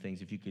care of some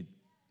things. If you could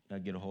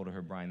get a hold of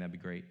her, Brian, that'd be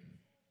great.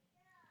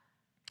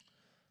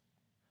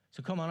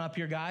 So come on up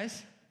here,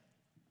 guys.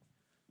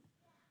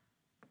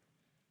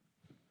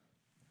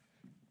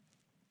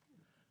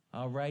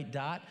 All right,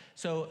 Dot.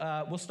 So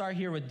we'll start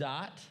here with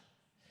Dot.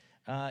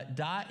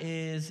 Dot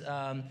is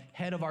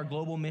head of our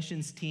global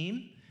missions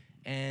team.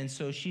 And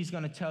so she's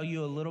going to tell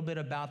you a little bit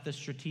about the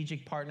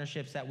strategic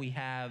partnerships that we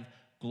have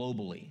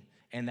globally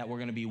and that we're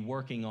going to be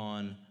working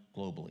on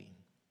globally.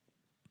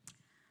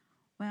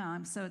 Well,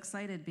 I'm so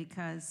excited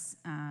because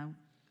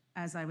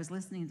as I was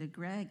listening to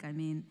Greg, I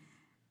mean,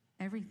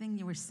 everything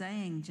you were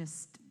saying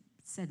just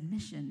said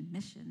mission,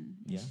 mission,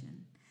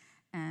 mission.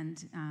 Yeah.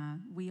 And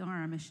we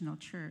are a missional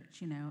church.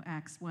 You know,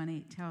 Acts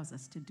 1:8 tells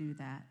us to do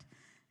that.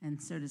 And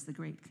so does the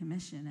Great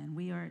Commission. And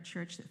we are a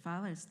church that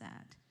follows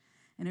that.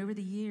 And over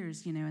the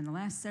years, you know, in the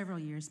last several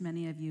years,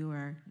 many of you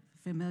are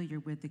familiar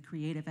with the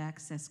Creative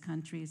Access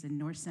countries in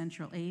North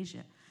Central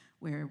Asia,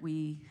 where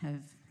we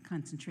have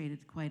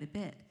concentrated quite a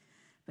bit.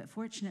 But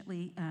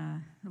fortunately,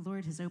 the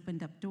Lord has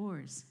opened up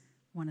doors,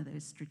 one of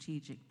those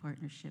strategic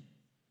partnership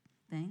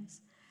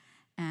things.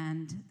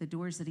 And the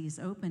doors that he's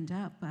opened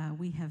up,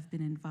 we have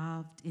been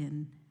involved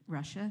in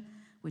Russia,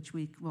 which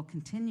we will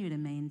continue to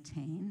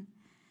maintain.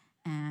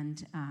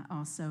 And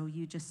also,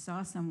 you just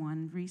saw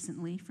someone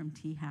recently from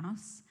Tea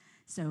House.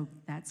 So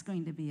that's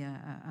going to be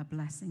a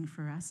blessing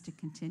for us to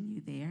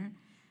continue there.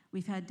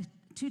 We've had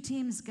 2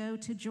 teams go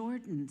to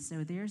Jordan,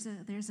 so there's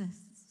a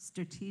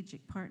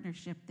strategic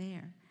partnership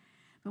there.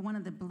 But one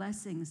of the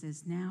blessings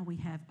is now we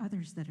have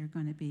others that are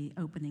going to be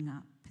opening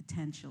up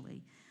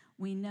potentially.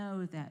 We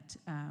know that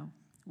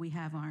we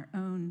have our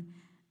own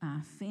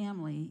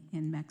family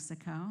in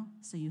Mexico,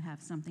 so you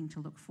have something to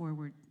look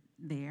forward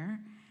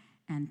there,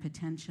 and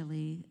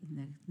potentially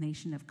the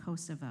nation of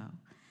Kosovo.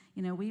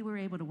 You know, we were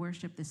able to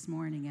worship this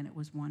morning, and it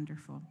was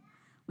wonderful.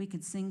 We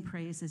could sing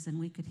praises, and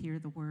we could hear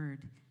the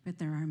word, but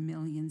there are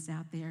millions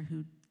out there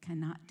who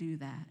cannot do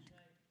that.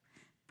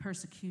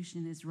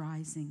 Persecution is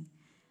rising,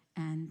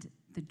 and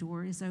the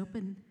door is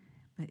open,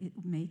 but it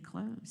may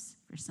close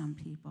for some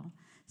people.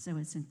 So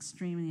it's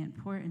extremely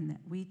important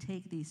that we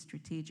take these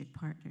strategic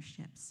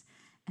partnerships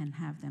and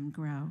have them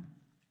grow.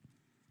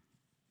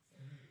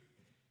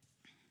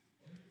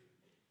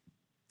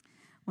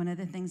 One of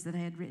the things that I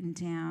had written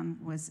down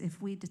was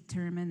if we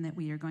determine that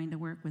we are going to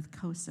work with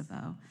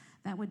Kosovo,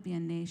 that would be a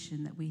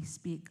nation that we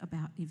speak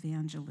about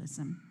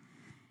evangelism.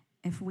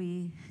 If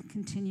we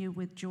continue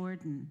with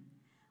Jordan,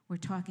 we're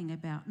talking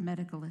about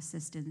medical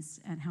assistance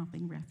and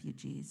helping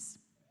refugees.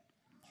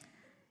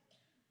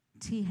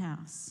 Tea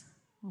House,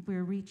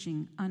 we're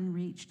reaching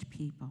unreached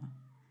people.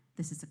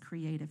 This is a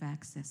creative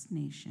access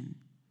nation.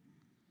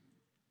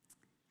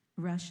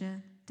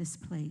 Russia,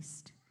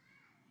 displaced.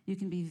 You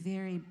can be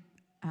very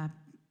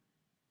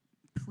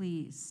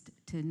pleased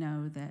to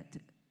know that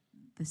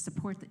the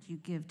support that you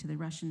give to the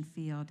Russian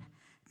field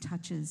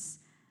touches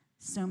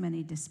so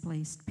many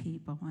displaced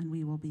people, and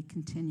we will be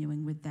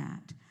continuing with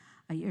that.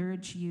 I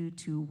urge you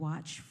to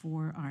watch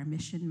for our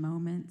Mission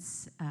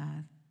Moments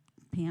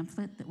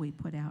pamphlet that we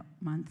put out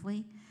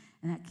monthly,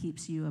 and that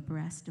keeps you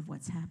abreast of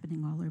what's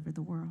happening all over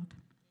the world.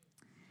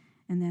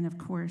 And then, of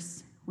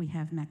course, we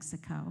have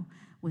Mexico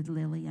with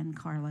Lily and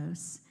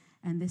Carlos.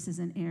 And this is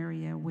an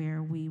area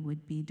where we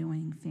would be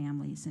doing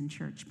families and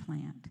church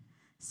plant.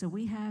 So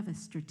we have a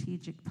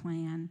strategic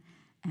plan,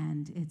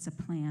 and it's a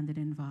plan that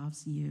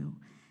involves you.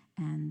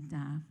 And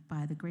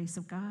by the grace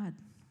of God,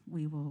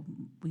 we will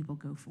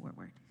go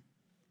forward.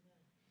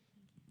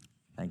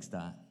 Thanks,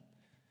 Dot.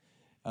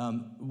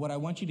 What I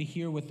want you to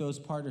hear with those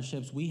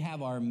partnerships, we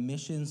have our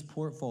missions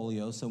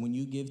portfolio. So when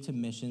you give to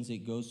missions,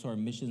 it goes to our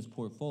missions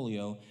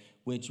portfolio,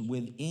 which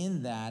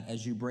within that,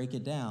 as you break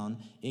it down,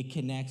 it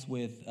connects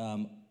with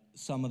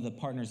some of the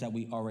partners that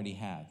we already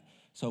have.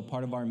 So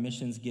part of our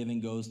missions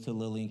giving goes to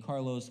Lily and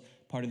Carlos.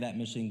 Part of that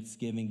missions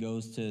giving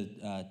goes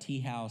to Tea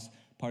House.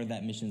 Part of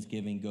that missions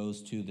giving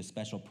goes to the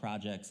special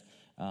projects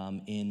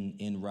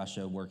in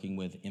Russia, working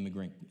with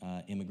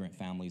immigrant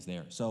families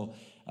there. So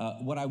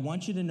what I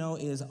want you to know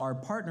is our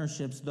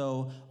partnerships,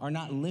 though, are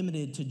not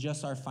limited to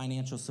just our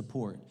financial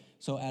support.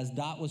 So as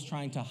Dot was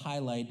trying to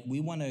highlight, we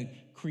want to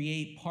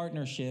create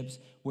partnerships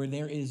where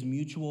there is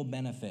mutual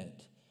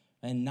benefit.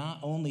 And not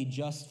only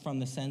just from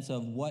the sense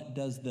of what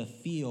does the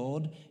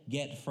field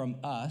get from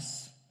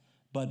us,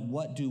 but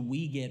what do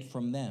we get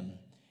from them?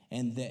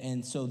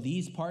 And so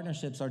these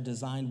partnerships are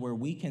designed where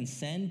we can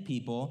send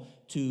people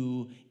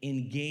to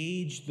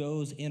engage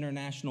those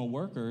international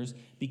workers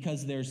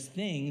because there's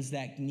things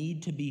that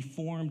need to be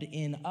formed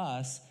in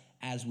us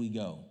as we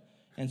go.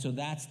 And so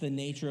that's the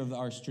nature of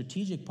our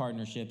strategic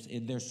partnerships.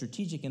 They're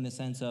strategic in the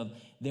sense of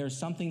there's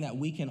something that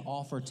we can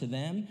offer to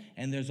them,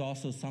 and there's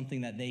also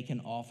something that they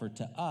can offer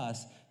to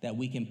us that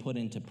we can put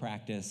into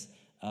practice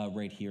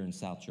right here in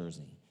South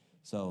Jersey.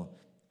 So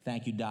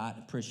Thank you, Dot.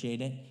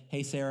 Appreciate it.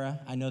 Hey, Sarah,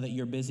 I know that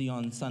you're busy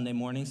on Sunday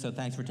morning, so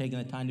thanks for taking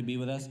the time to be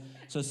with us.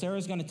 So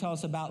Sarah's going to tell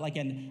us about like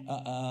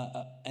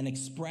an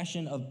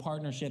expression of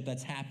partnership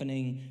that's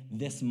happening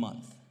this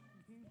month.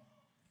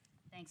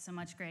 Thanks so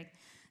much, Greg.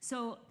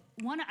 So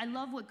I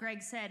love what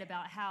Greg said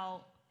about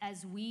how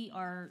as we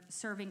are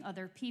serving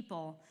other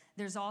people,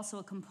 there's also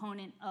a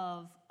component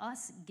of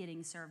us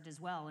getting served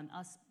as well and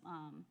us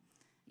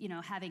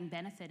having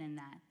benefit in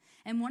that.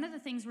 And one of the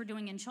things we're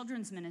doing in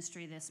children's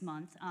ministry this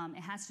month,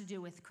 it has to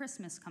do with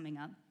Christmas coming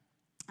up,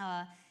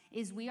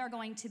 is we are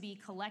going to be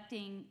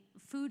collecting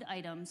food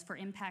items for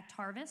Impact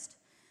Harvest.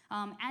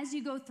 As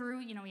you go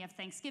through, we have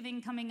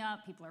Thanksgiving coming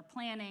up. People are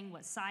planning,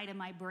 what side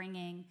am I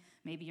bringing?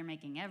 Maybe you're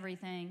making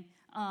everything.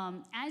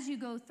 As you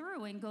go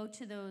through and go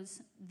to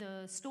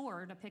the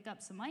store to pick up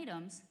some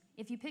items,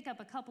 if you pick up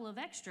a couple of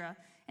extra,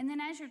 and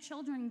then as your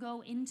children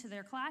go into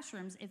their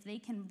classrooms, if they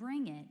can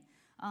bring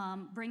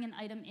an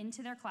item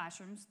into their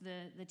classrooms,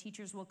 the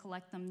teachers will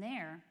collect them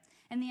there.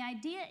 And the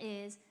idea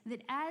is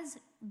that as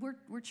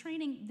we're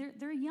training,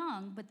 they're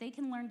young, but they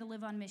can learn to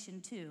live on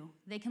mission too.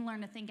 They can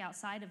learn to think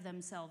outside of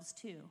themselves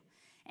too.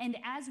 And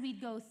as we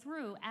go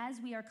through, as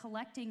we are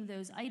collecting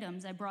those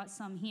items, I brought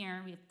some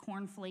here. We have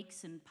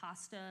cornflakes and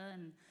pasta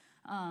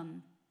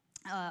and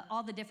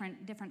all the different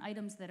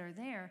items that are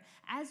there.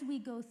 As we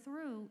go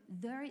through,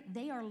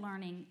 they are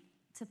learning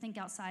to think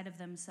outside of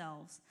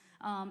themselves.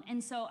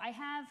 And so I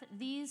have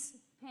these.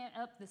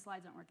 The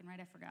slides aren't working, right?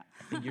 I forgot.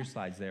 I think your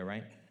slide's there,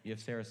 right? You have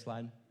Sarah's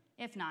slide?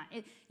 If not,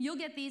 you'll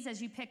get these as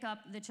you pick up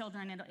the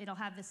children. It'll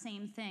have the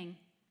same thing.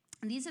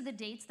 And these are the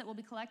dates that we'll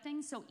be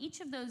collecting. So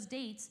each of those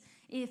dates,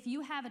 if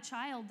you have a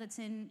child that's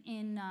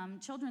in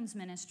children's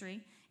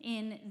ministry,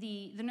 in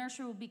the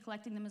nursery will be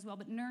collecting them as well,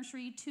 but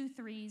nursery, 2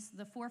 3s,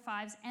 the 4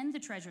 5s, and the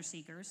treasure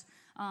seekers.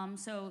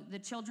 So the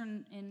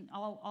children in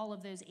all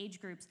of those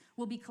age groups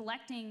will be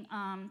collecting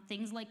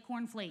things like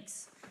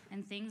cornflakes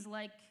and things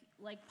like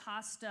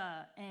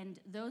pasta and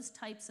those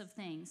types of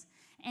things.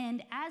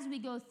 And as we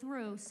go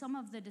through, some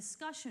of the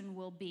discussion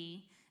will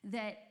be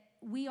that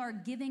we are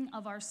giving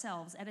of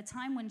ourselves at a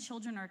time when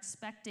children are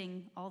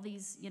expecting all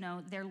these,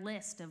 their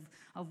list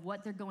of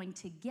what they're going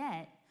to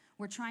get.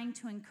 We're trying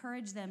to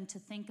encourage them to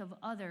think of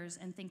others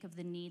and think of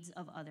the needs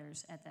of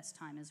others at this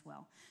time as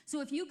well.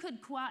 So if you could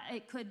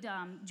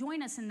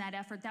join us in that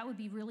effort, that would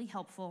be really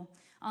helpful.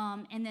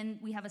 And then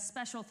we have a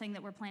special thing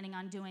that we're planning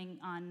on doing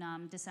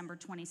on December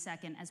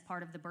 22nd as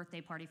part of the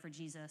birthday party for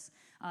Jesus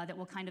that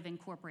will kind of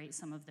incorporate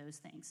some of those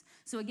things.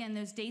 So again,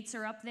 those dates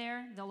are up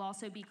there. There'll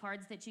also be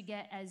cards that you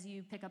get as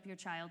you pick up your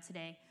child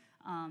today.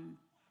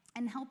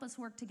 And help us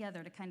work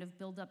together to kind of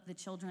build up the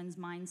children's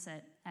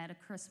mindset at a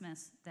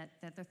Christmas that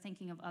they're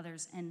thinking of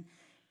others and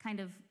kind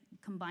of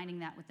combining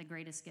that with the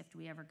greatest gift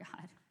we ever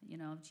got,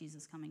 of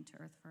Jesus coming to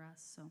earth for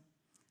us.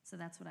 So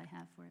that's what I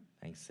have for it.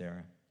 Thanks,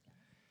 Sarah.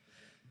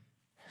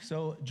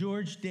 So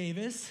George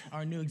Davis,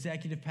 our new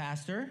executive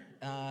pastor,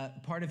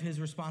 part of his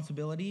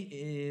responsibility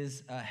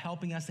is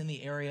helping us in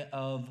the area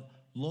of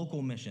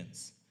local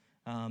missions.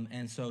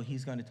 And so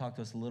he's going to talk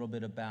to us a little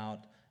bit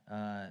about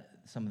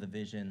some of the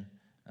vision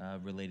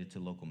related to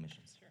local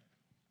missions. Sure.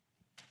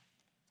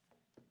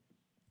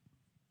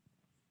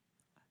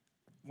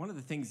 One of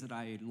the things that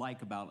I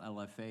like about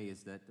LFA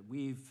is that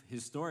we've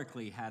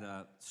historically had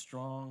a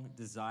strong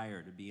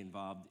desire to be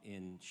involved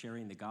in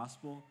sharing the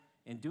gospel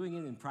and doing it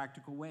in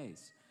practical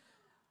ways.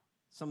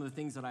 Some of the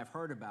things that I've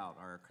heard about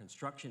are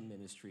construction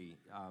ministry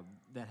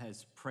that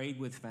has prayed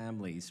with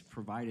families,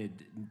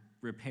 provided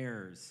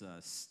repairs,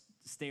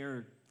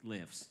 stair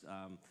lifts,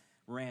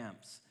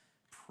 ramps,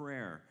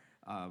 prayer.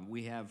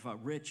 We have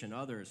Rich and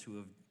others who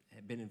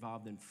have been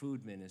involved in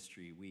food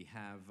ministry. We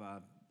have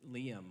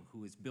Liam,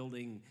 who is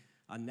building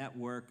a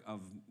network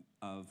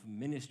of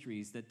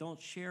ministries that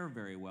don't share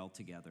very well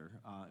together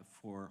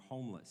for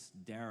homeless.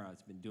 Dara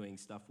has been doing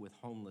stuff with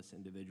homeless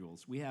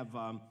individuals. We have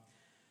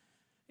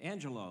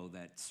Angelo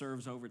that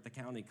serves over at the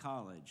county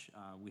college.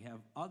 We have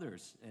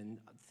others and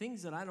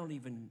things that I don't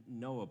even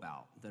know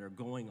about that are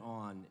going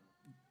on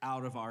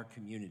out of our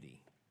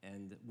community.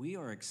 And we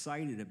are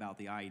excited about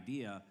the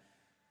idea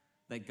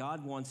that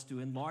God wants to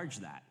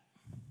enlarge that.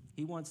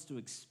 He wants to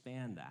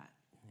expand that.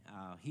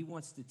 He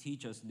wants to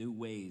teach us new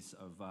ways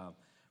of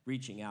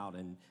reaching out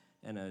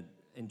and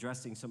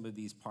addressing some of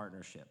these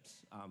partnerships.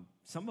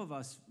 Some of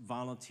us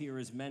volunteer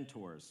as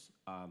mentors.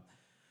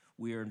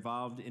 We are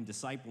involved in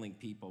discipling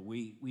people.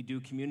 We do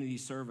community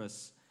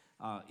service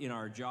in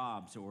our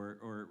jobs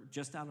or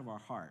just out of our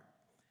heart.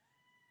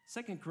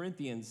 2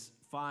 Corinthians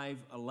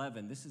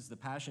 5:11, this is the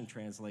Passion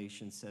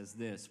Translation, says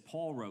this.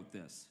 Paul wrote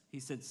this. He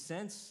said,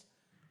 since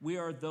we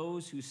are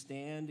those who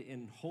stand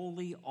in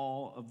holy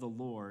awe of the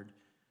Lord,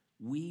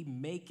 we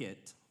make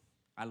it,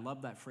 I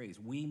love that phrase,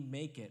 we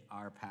make it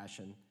our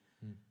passion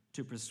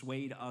to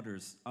persuade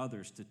others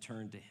to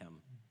turn to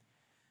him.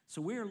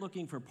 So we are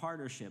looking for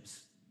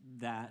partnerships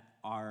that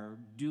are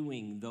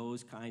doing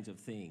those kinds of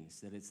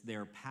things, that it's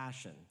their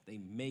passion. They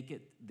make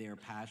it their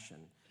passion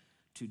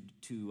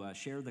to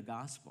share the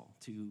gospel,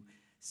 to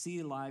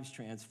see lives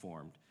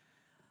transformed.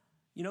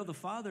 The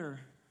Father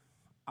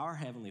our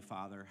Heavenly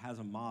Father has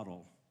a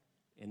model,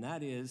 and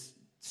that is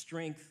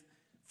strength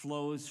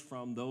flows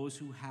from those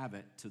who have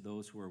it to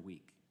those who are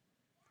weak.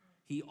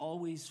 He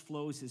always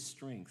flows his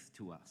strength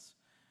to us.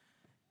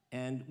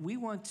 And we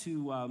want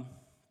to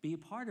be a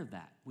part of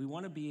that. We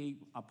want to be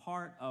a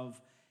part of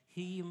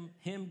him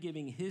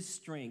giving his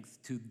strength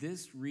to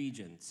this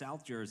region,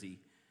 South Jersey,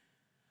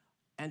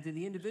 and to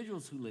the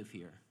individuals who live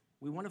here.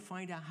 We want to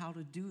find out how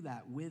to do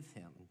that with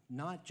him,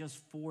 not just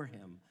for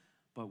him,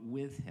 but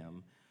with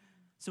him.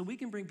 So we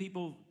can bring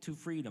people to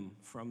freedom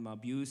from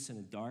abuse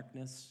and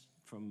darkness,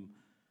 from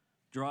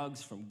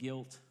drugs, from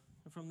guilt,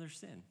 and from their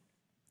sin,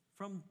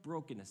 from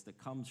brokenness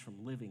that comes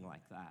from living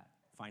like that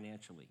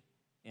financially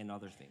and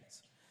other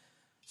things.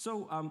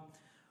 So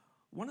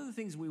one of the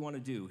things we want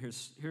to do,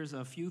 here's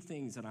a few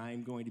things that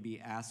I'm going to be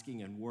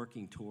asking and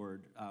working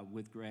toward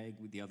with Greg,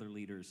 with the other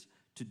leaders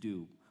to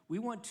do. We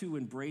want to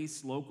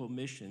embrace local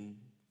mission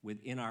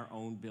within our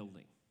own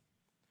building.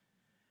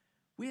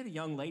 We had a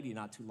young lady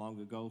not too long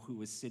ago who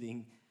was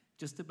sitting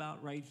just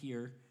about right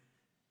here.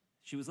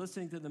 She was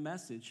listening to the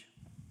message,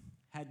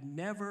 had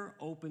never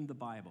opened the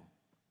Bible,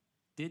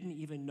 didn't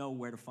even know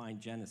where to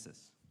find Genesis.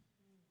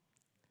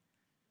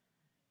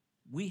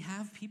 We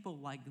have people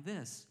like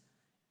this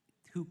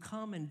who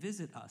come and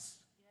visit us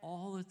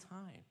all the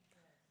time.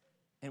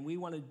 And we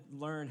want to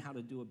learn how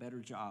to do a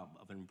better job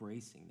of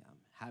embracing them,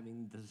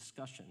 having the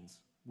discussions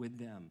with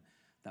them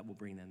that will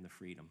bring them the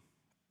freedom.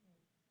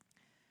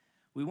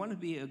 We want to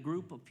be a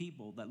group of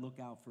people that look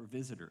out for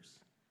visitors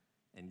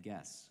and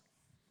guests.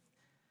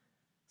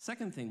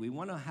 Second thing, we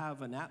want to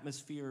have an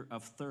atmosphere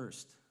of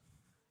thirst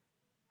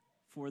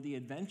for the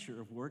adventure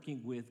of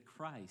working with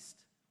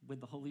Christ, with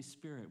the Holy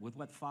Spirit, with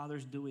what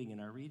Father's doing in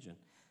our region.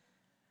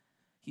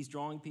 He's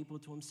drawing people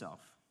to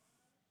himself,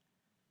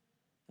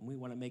 and we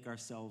want to make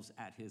ourselves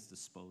at his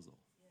disposal.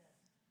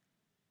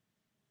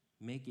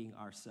 Making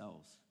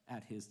ourselves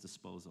at his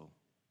disposal,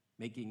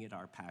 making it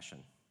our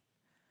passion.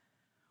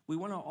 We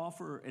want to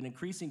offer an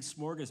increasing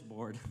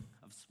smorgasbord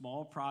of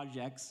small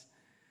projects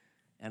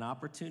and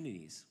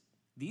opportunities.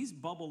 These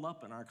bubble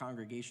up in our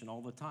congregation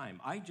all the time.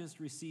 I just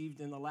received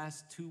in the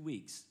last 2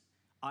 weeks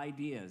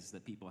ideas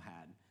that people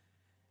had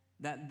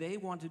that they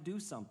want to do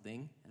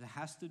something that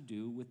has to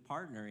do with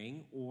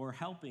partnering or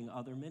helping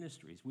other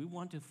ministries. We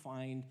want to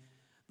find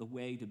the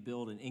way to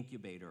build an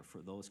incubator for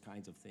those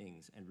kinds of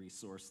things and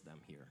resource them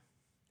here.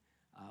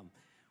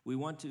 We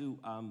want to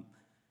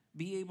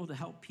be able to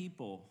help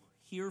people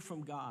hear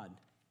from God,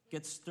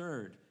 get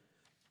stirred,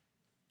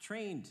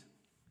 trained,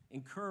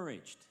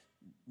 encouraged,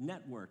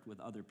 networked with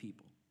other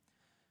people.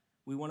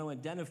 We want to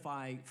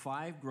identify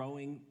 5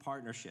 growing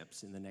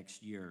partnerships in the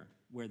next year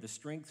where the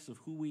strengths of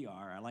who we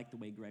are, I like the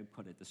way Greg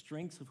put it, the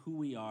strengths of who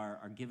we are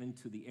given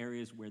to the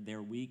areas where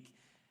they're weak,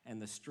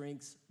 and the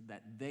strengths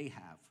that they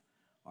have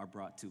are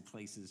brought to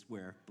places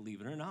where,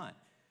 believe it or not,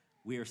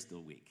 we are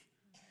still weak.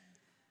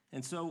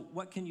 And so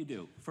what can you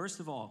do? First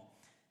of all,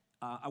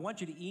 I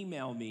want you to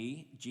email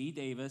me,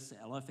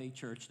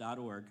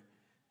 gdavis@lfachurch.org.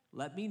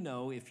 Let me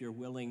know if you're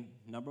willing,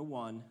 number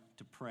one,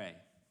 to pray.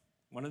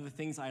 One of the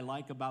things I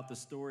like about the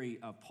story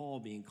of Paul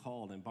being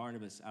called and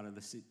Barnabas out of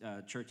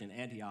the church in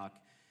Antioch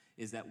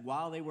is that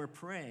while they were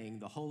praying,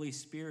 the Holy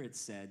Spirit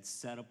said,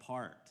 set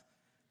apart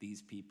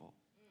these people.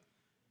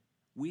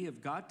 We have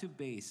got to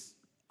base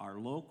our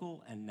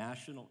local and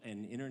national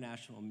and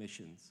international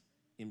missions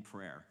in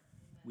prayer.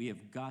 We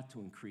have got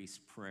to increase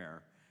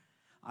prayer.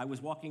 I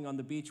was walking on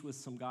the beach with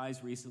some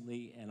guys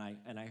recently, and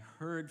I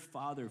heard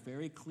Father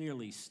very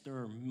clearly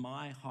stir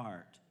my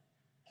heart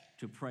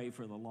to pray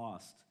for the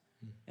lost.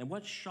 And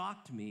what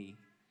shocked me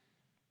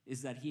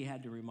is that he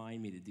had to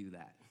remind me to do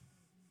that.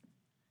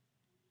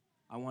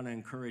 I want to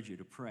encourage you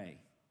to pray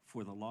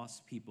for the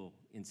lost people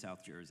in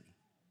South Jersey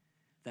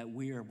that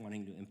we are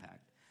wanting to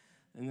impact.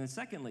 And then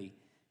secondly,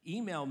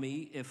 email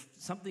me if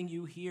something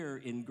you hear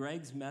in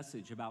Greg's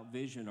message about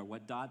vision or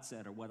what Dot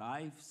said or what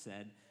I've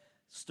said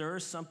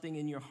stirs something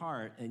in your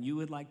heart and you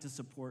would like to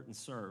support and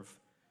serve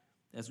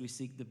as we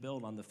seek to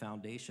build on the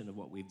foundation of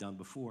what we've done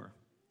before.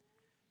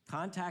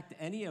 Contact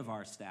any of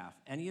our staff,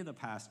 any of the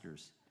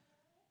pastors,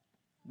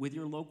 with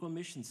your local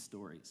mission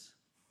stories,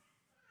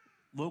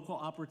 local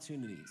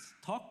opportunities.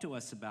 Talk to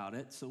us about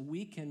it so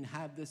we can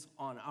have this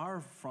on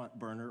our front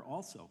burner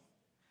also.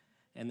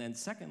 And then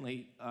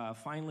secondly,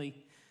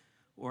 finally,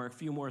 or a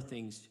few more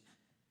things,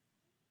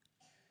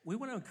 we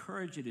want to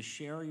encourage you to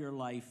share your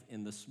life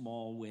in the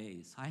small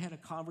ways. I had a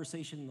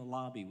conversation in the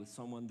lobby with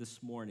someone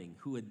this morning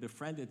who had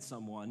befriended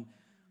someone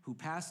who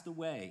passed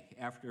away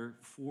after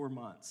 4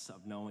 months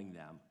of knowing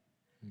them.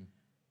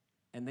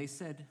 And they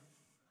said,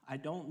 I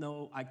don't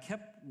know, I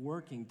kept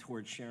working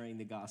towards sharing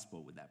the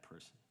gospel with that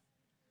person.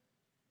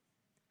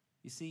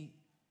 You see,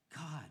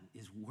 God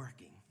is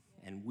working,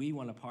 and we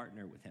want to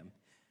partner with him.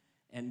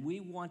 And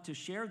we want to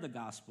share the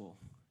gospel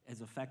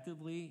as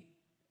effectively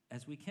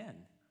as we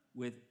can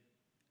with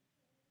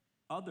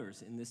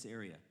others in this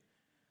area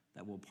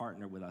that will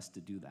partner with us to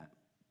do that.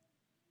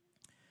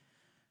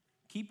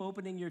 Keep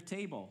opening your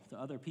table to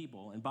other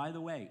people. And by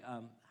the way,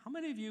 How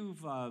many of you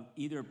have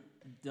either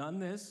done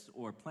this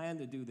or plan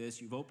to do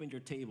this? You've opened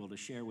your table to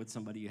share with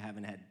somebody you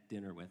haven't had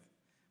dinner with.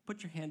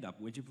 Put your hand up,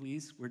 would you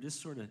please? We're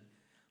just sort of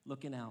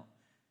looking out.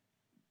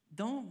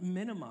 Don't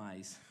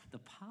minimize the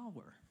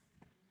power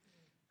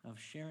of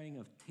sharing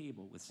a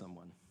table with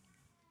someone.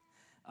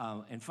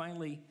 And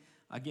finally,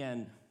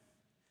 again,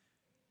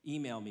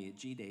 email me at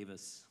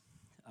gdavis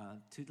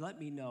to let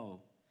me know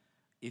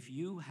if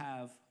you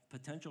have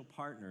potential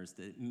partners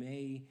that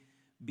may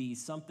be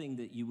something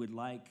that you would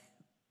like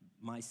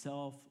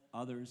myself,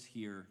 others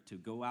here, to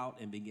go out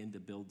and begin to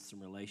build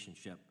some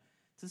relationship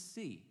to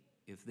see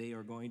if they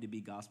are going to be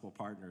gospel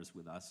partners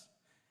with us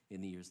in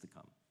the years to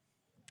come.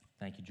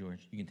 Thank you,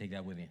 George. You can take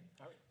that with you.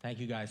 All right. Thank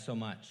you guys so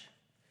much.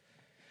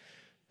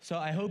 So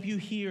I hope you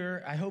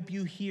hear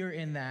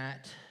in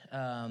that,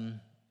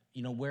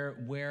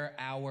 where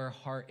our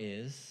heart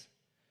is.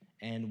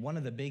 And one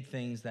of the big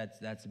things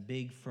that's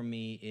big for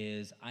me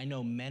is I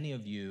know many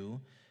of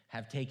you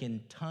have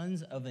taken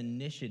tons of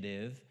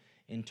initiative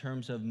in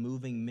terms of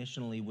moving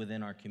missionally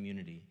within our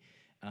community.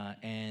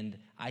 And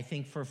I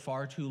think for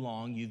far too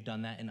long, you've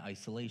done that in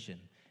isolation.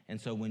 And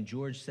so when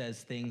George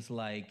says things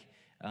like,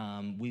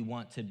 we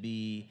want to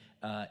be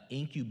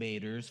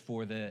incubators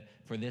for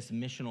this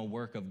missional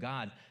work of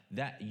God,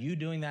 that you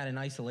doing that in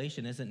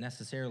isolation isn't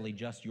necessarily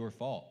just your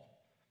fault,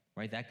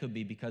 right? That could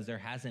be because there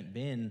hasn't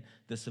been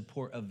the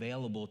support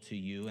available to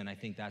you, and I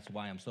think that's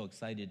why I'm so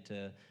excited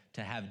to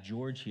have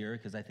George here,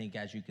 because I think,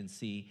 as you can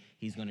see,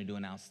 he's going to do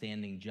an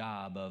outstanding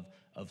job of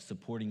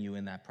supporting you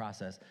in that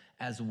process,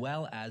 as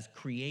well as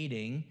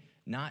creating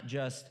not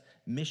just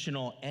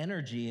missional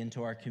energy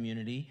into our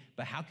community,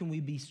 but how can we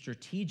be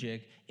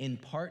strategic in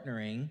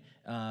partnering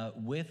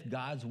with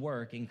God's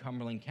work in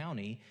Cumberland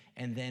County,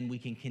 and then we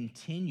can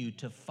continue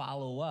to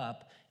follow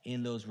up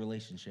in those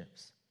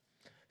relationships.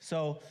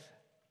 So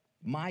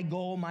my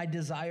goal, my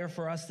desire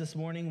for us this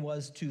morning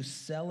was to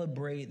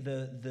celebrate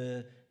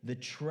the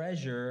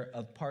treasure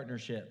of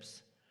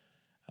partnerships.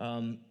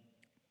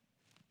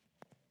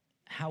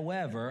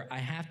 However, I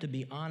have to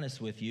be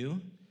honest with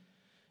you.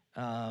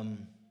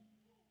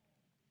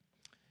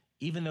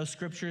 Even though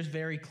Scripture is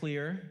very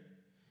clear,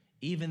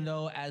 even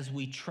though as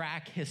we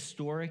track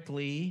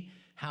historically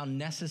how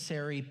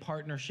necessary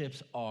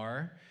partnerships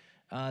are,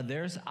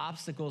 there's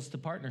obstacles to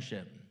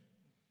partnership.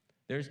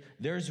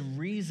 There's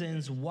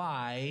reasons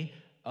why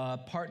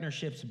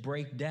partnerships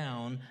break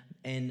down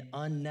in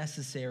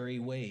unnecessary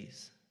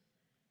ways.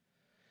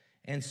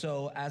 And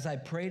so as I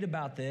prayed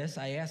about this,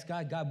 I asked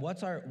God,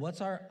 what's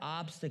our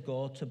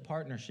obstacle to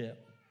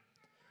partnership?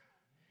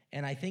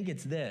 And I think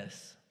it's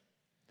this.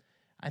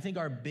 I think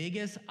our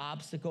biggest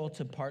obstacle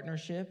to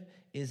partnership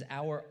is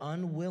our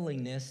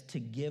unwillingness to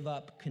give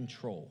up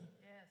control.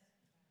 Yes.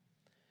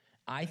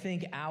 I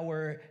think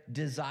our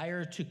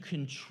desire to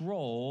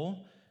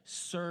control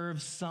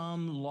serves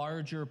some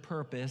larger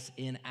purpose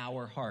in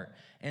our heart.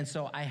 And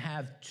so I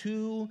have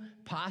two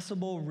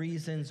possible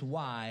reasons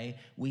why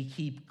we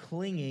keep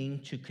clinging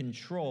to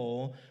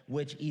control,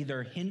 which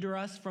either hinder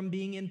us from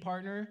being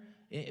partnered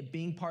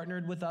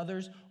with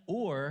others,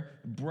 or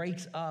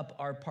breaks up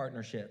our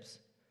partnerships.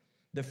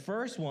 The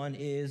first one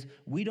is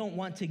we don't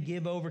want to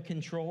give over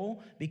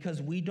control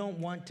because we don't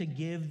want to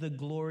give the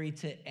glory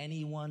to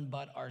anyone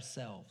but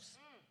ourselves.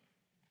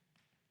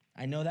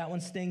 I know that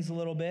one stings a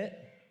little bit,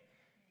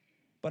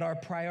 but our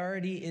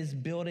priority is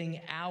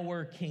building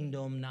our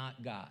kingdom,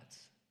 not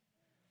God's.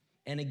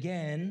 And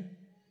again,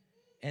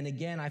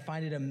 I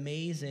find it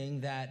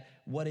amazing that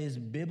what is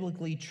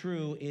biblically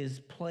true is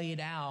played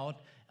out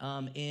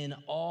in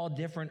all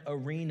different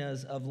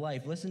arenas of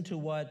life. Listen to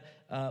what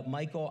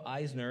Michael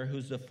Eisner,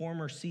 who's the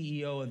former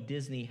CEO of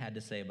Disney, had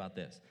to say about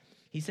this.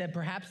 He said,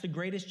 perhaps the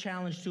greatest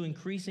challenge to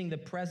increasing the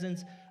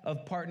presence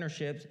of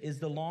partnerships is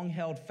the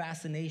long-held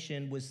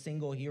fascination with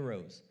single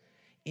heroes.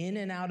 In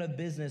and out of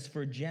business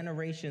for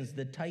generations,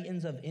 the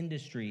titans of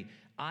industry,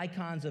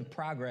 icons of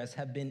progress,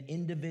 have been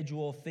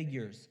individual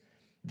figures.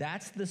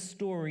 That's the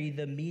story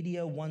the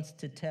media wants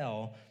to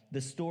tell,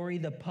 the story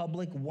the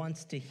public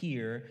wants to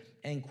hear,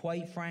 and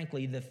quite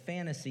frankly, the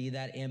fantasy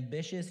that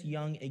ambitious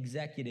young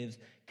executives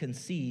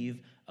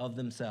conceive of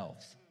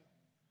themselves.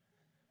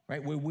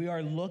 Right? Where we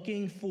are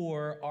looking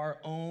for our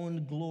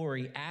own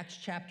glory. Acts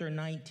chapter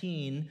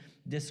 19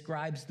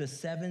 describes the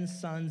 7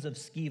 sons of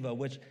Sceva,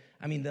 which,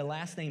 the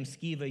last name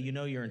Sceva, you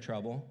know you're in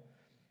trouble.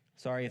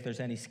 Sorry if there's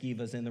any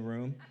Scevas in the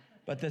room.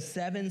 But the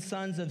 7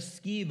 sons of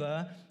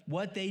Sceva,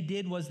 what they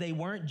did was they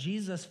weren't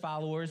Jesus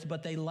followers,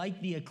 but they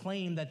liked the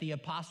acclaim that the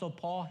Apostle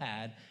Paul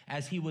had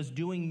as he was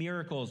doing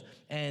miracles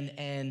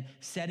and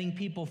setting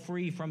people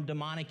free from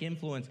demonic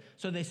influence.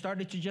 So they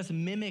started to just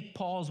mimic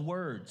Paul's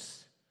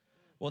words.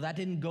 Well, that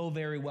didn't go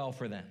very well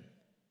for them,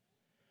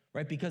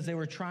 right? Because they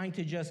were trying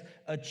to just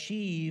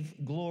achieve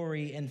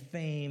glory and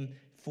fame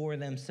for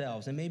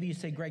themselves. And maybe you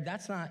say, Greg,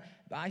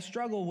 I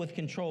struggle with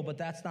control, but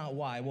that's not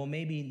why. Well,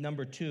 maybe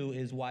number 2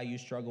 is why you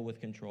struggle with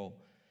control.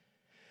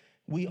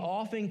 We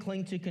often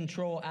cling to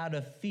control out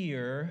of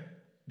fear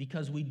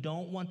because we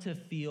don't want to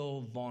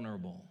feel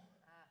vulnerable.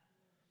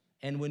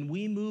 And when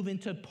we move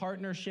into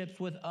partnerships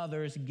with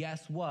others,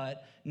 guess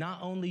what? Not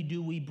only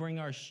do we bring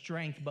our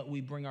strength, but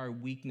we bring our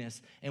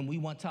weakness, and we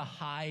want to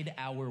hide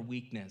our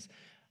weakness.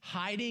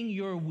 Hiding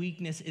your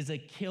weakness is a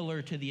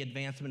killer to the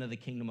advancement of the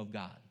kingdom of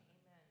God.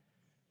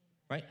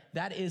 Right?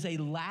 That is a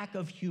lack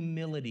of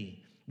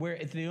humility, where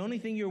if the only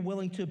thing you're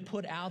willing to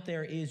put out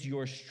there is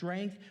your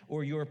strength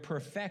or your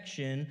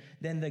perfection,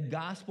 then the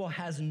gospel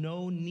has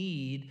no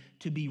need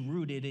to be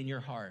rooted in your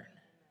heart.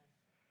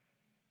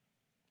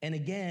 And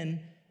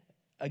again,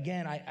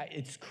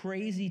 it's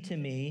crazy to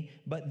me,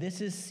 but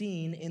this is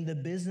seen in the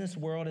business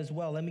world as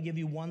well. Let me give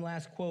you one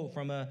last quote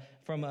from a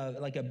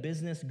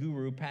business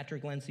guru,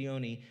 Patrick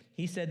Lencioni.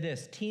 He said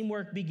this: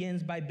 teamwork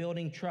begins by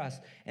building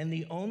trust, and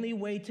the only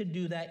way to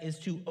do that is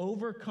to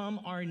overcome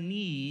our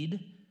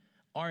need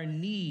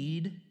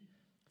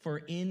for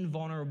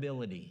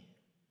invulnerability.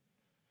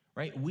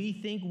 Right? We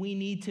think we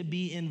need to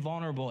be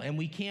invulnerable, and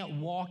we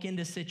can't walk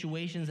into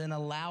situations and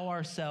allow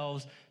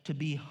ourselves to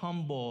be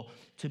humble,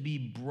 to be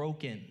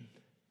broken.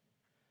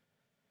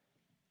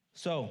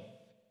 So,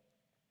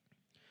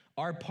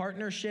 our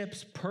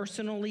partnerships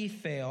personally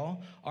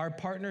fail. Our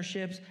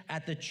partnerships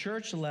at the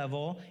church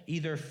level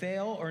either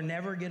fail or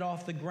never get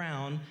off the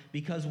ground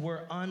because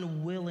we're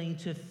unwilling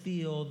to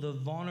feel the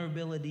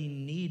vulnerability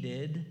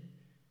needed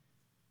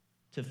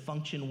to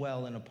function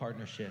well in a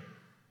partnership.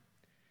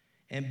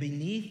 And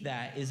beneath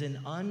that is an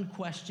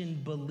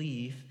unquestioned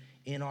belief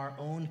in our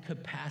own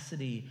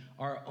capacity,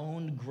 our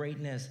own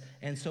greatness.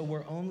 And so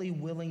we're only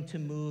willing to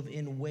move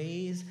in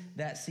ways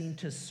that seem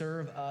to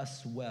serve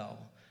us well.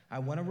 I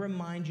want to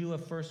remind you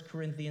of 1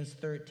 Corinthians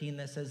 13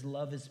 that says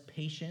love is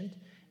patient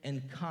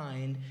and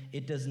kind.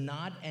 It does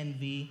not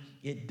envy.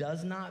 It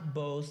does not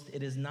boast.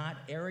 It is not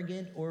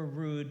arrogant or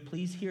rude.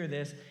 Please hear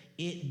this.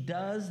 It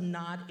does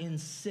not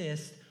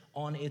insist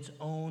on its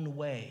own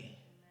way.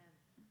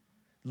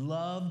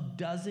 Love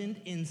doesn't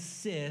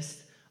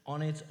insist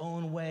on its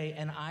own way,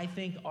 and I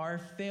think our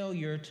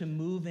failure to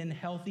move in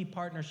healthy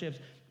partnerships,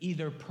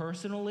 either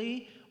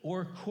personally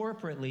or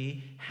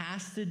corporately,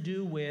 has to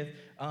do with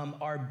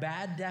our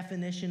bad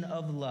definition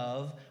of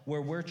love,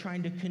 where we're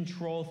trying to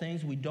control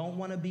things, we don't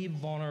want to be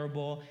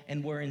vulnerable,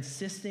 and we're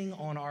insisting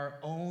on our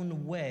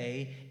own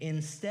way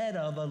instead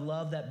of a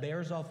love that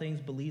bears all things,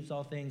 believes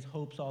all things,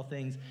 hopes all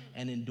things,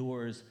 and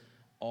endures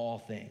all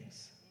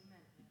things.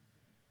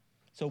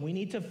 So we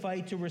need to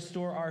fight to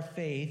restore our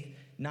faith,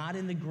 not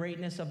in the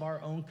greatness of our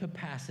own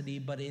capacity,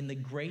 but in the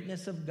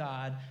greatness of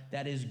God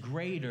that is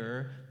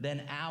greater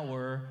than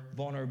our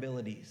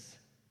vulnerabilities.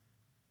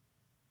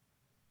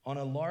 On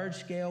a large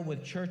scale,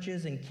 with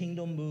churches and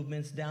kingdom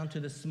movements, down to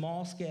the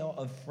small scale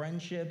of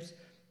friendships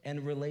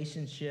and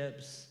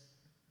relationships,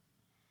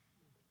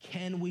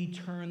 can we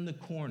turn the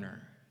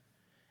corner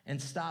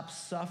and stop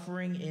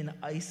suffering in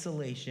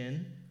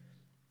isolation?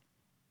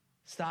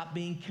 Stop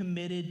being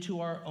committed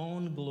to our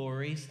own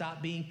glory.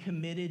 Stop being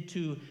committed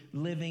to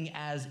living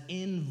as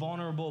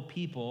invulnerable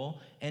people,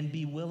 and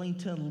be willing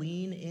to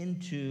lean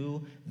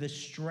into the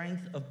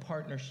strength of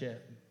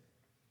partnership.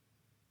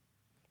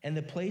 And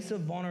the place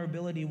of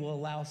vulnerability will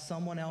allow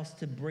someone else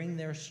to bring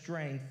their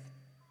strength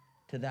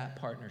to that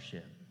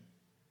partnership.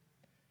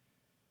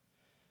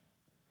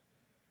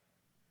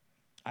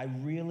 I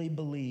really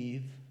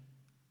believe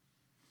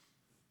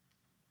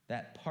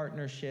that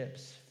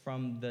partnerships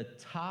from the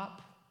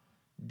top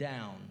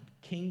down,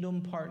 kingdom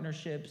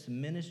partnerships,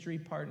 ministry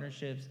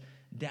partnerships,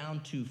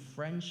 down to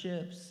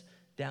friendships,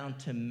 down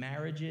to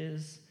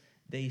marriages,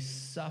 they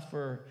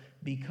suffer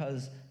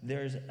because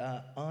there's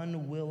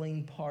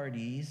unwilling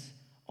parties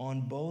on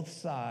both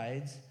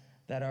sides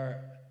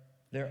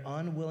they're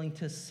unwilling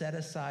to set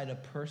aside a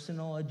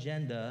personal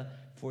agenda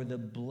for the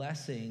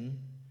blessing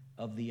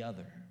of the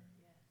other.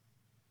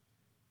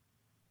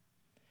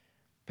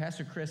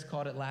 Pastor Chris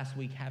called it last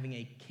week having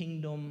a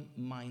kingdom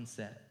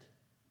mindset,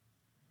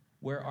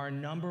 where our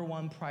number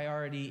one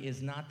priority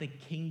is not the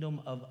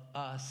kingdom of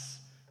us,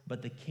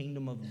 but the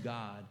kingdom of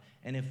God.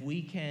 And if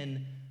we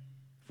can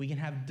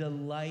have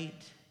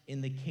delight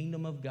in the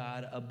kingdom of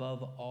God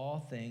above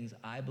all things,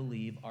 I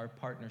believe our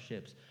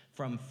partnerships,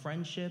 from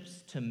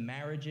friendships to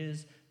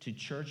marriages to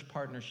church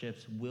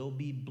partnerships, will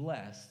be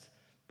blessed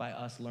by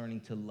us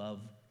learning to love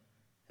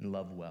and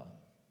love well.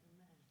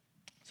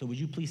 So would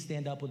you please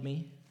stand up with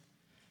me?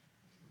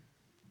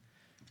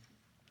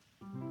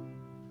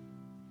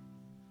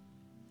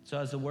 So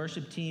as the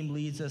worship team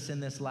leads us in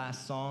this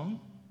last song,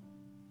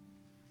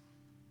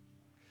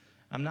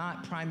 I'm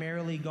not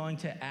primarily going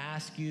to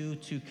ask you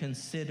to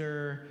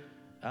consider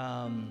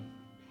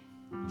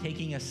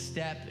taking a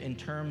step in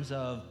terms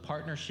of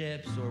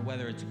partnerships, or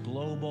whether it's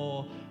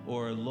global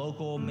or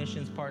local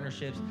missions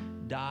partnerships.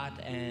 Dot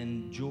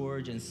and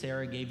George and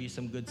Sarah gave you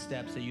some good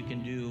steps that you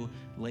can do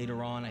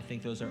later on. I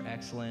think those are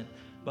excellent.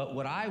 But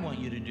what I want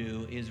you to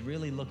do is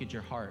really look at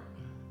your heart.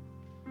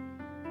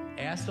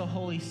 Ask the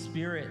Holy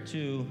Spirit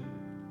to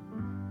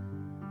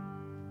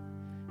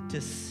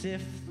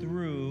sift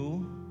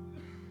through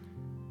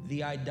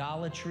the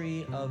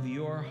idolatry of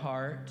your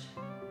heart,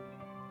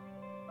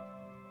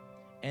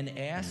 and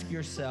ask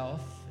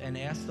yourself and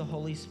ask the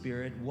Holy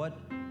Spirit, what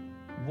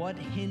what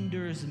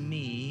hinders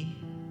me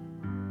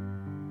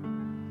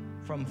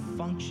from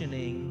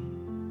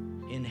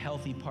functioning in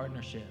healthy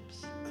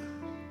partnerships?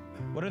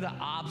 What are the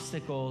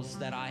obstacles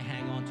that I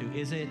hang on to?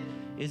 Is it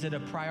a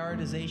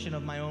prioritization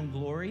of my own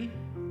glory?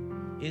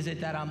 Is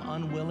it that I'm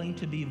unwilling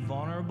to be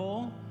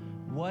vulnerable?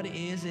 What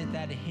is it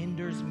that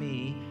hinders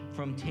me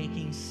from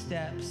taking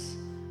steps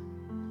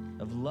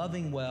of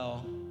loving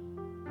well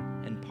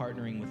and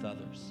partnering with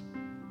others?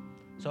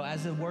 So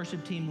as the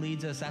worship team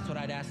leads us, that's what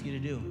I'd ask you to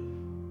do.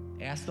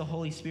 Ask the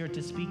Holy Spirit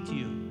to speak to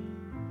you,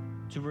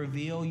 to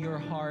reveal your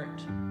heart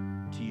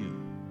to you.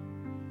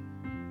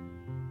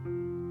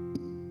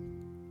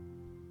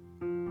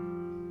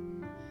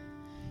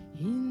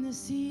 In the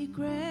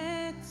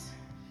secret,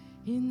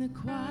 in the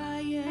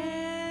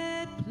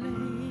quiet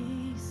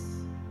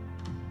place,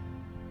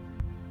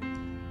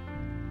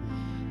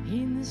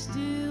 in the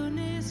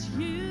stillness,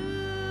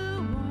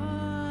 you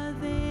are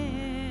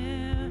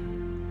there.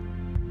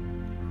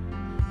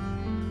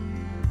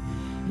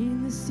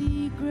 In the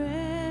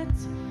secret,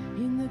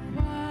 in the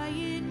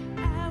quiet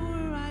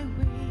hour, I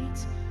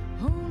wait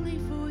only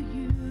for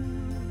you,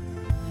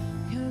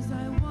 'cause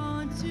I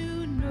want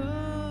to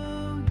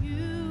know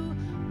you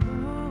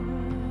more.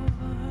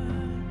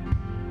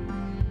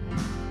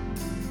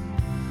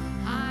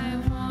 I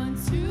want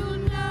to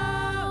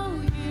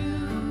know you.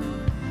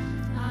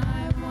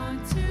 I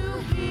want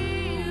to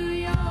hear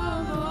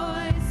your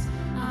voice.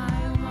 I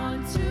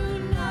want to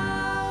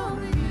know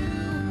you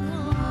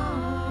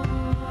more.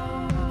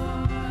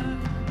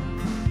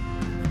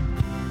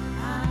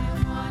 I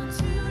want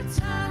to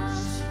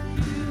touch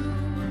you.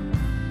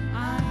 I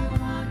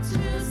want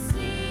to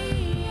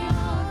see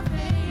your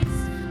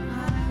face. I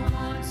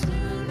want to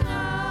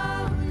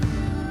know you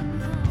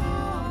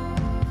more.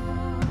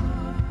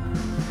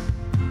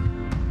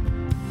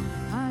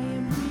 I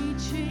am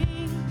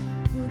reaching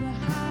for the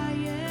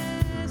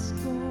highest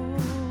goal,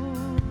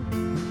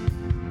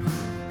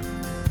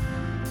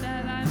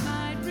 that I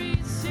might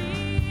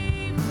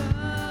receive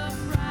the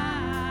prize.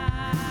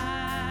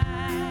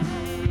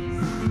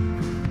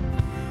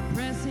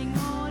 Pressing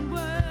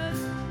onward,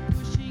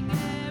 pushing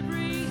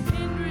every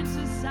hindrance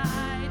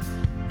aside,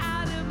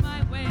 out of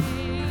my way,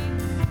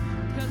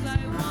 'cause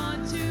I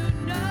want to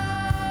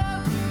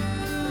know you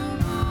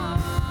more.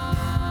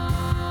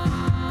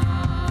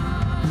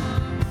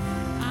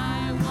 I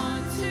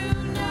want to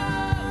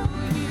know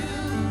you.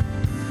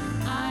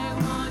 I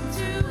want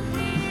to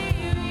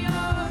hear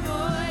your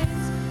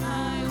voice. I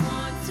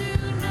want to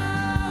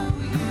know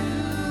you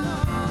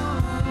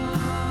more.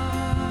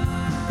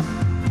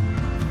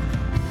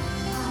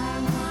 I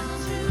want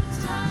to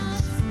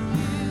touch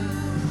you.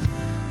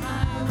 I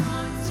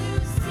want to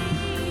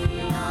see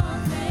your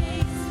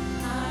face.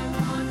 I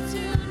want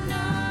to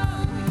know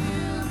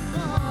you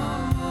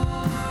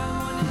more.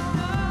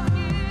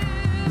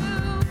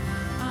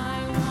 I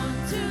want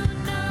to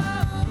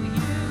know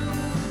you.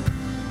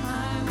 I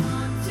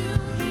want to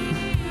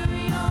hear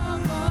your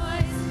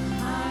voice.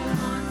 I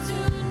want to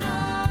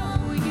know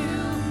you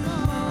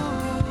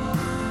more.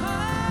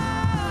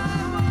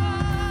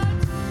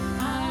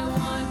 I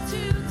want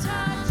to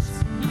touch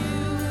you.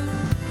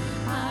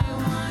 I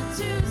want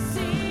to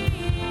see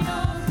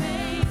your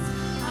face.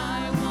 I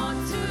want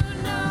to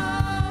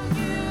know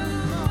you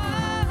more.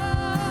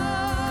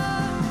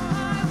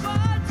 I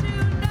want to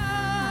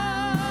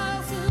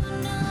know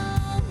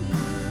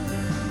you.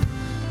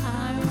 I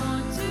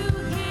want to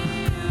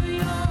hear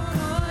your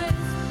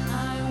voice. I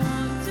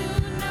want to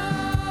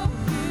know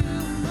you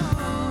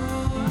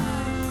more. I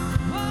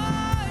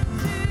want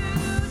to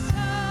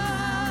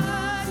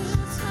touch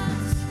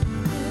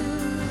you.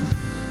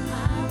 I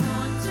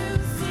want to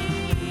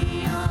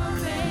see your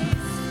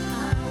face. I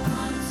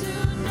want to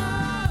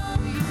know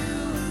you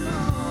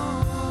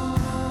more.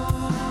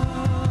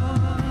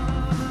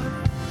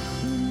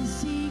 In the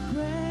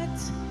secret,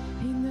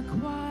 in the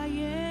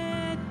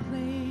quiet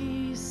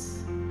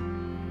place,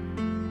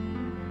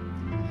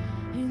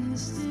 in the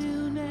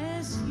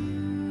stillness,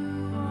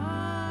 you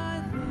are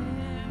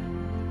there.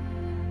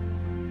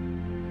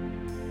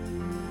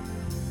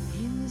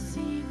 In the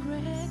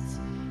secret,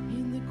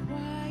 in the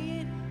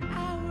quiet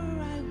hour,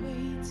 I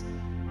wait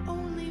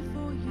only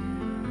for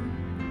you,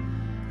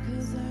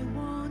 'cause I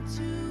want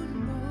to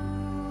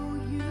know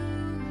you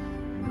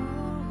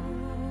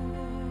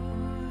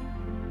more.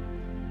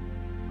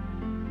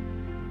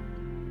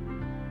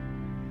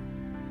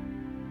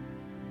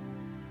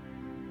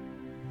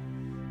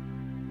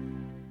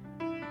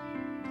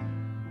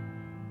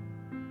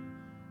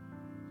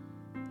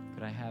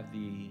 Could I have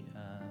the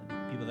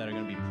people that are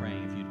going to be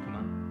praying, if you'd come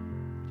up,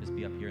 just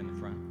be up here in the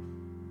front.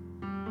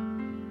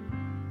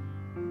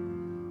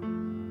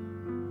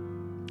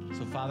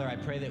 So Father, I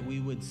pray that we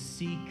would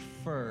seek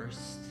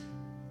first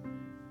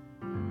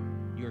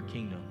your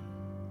kingdom.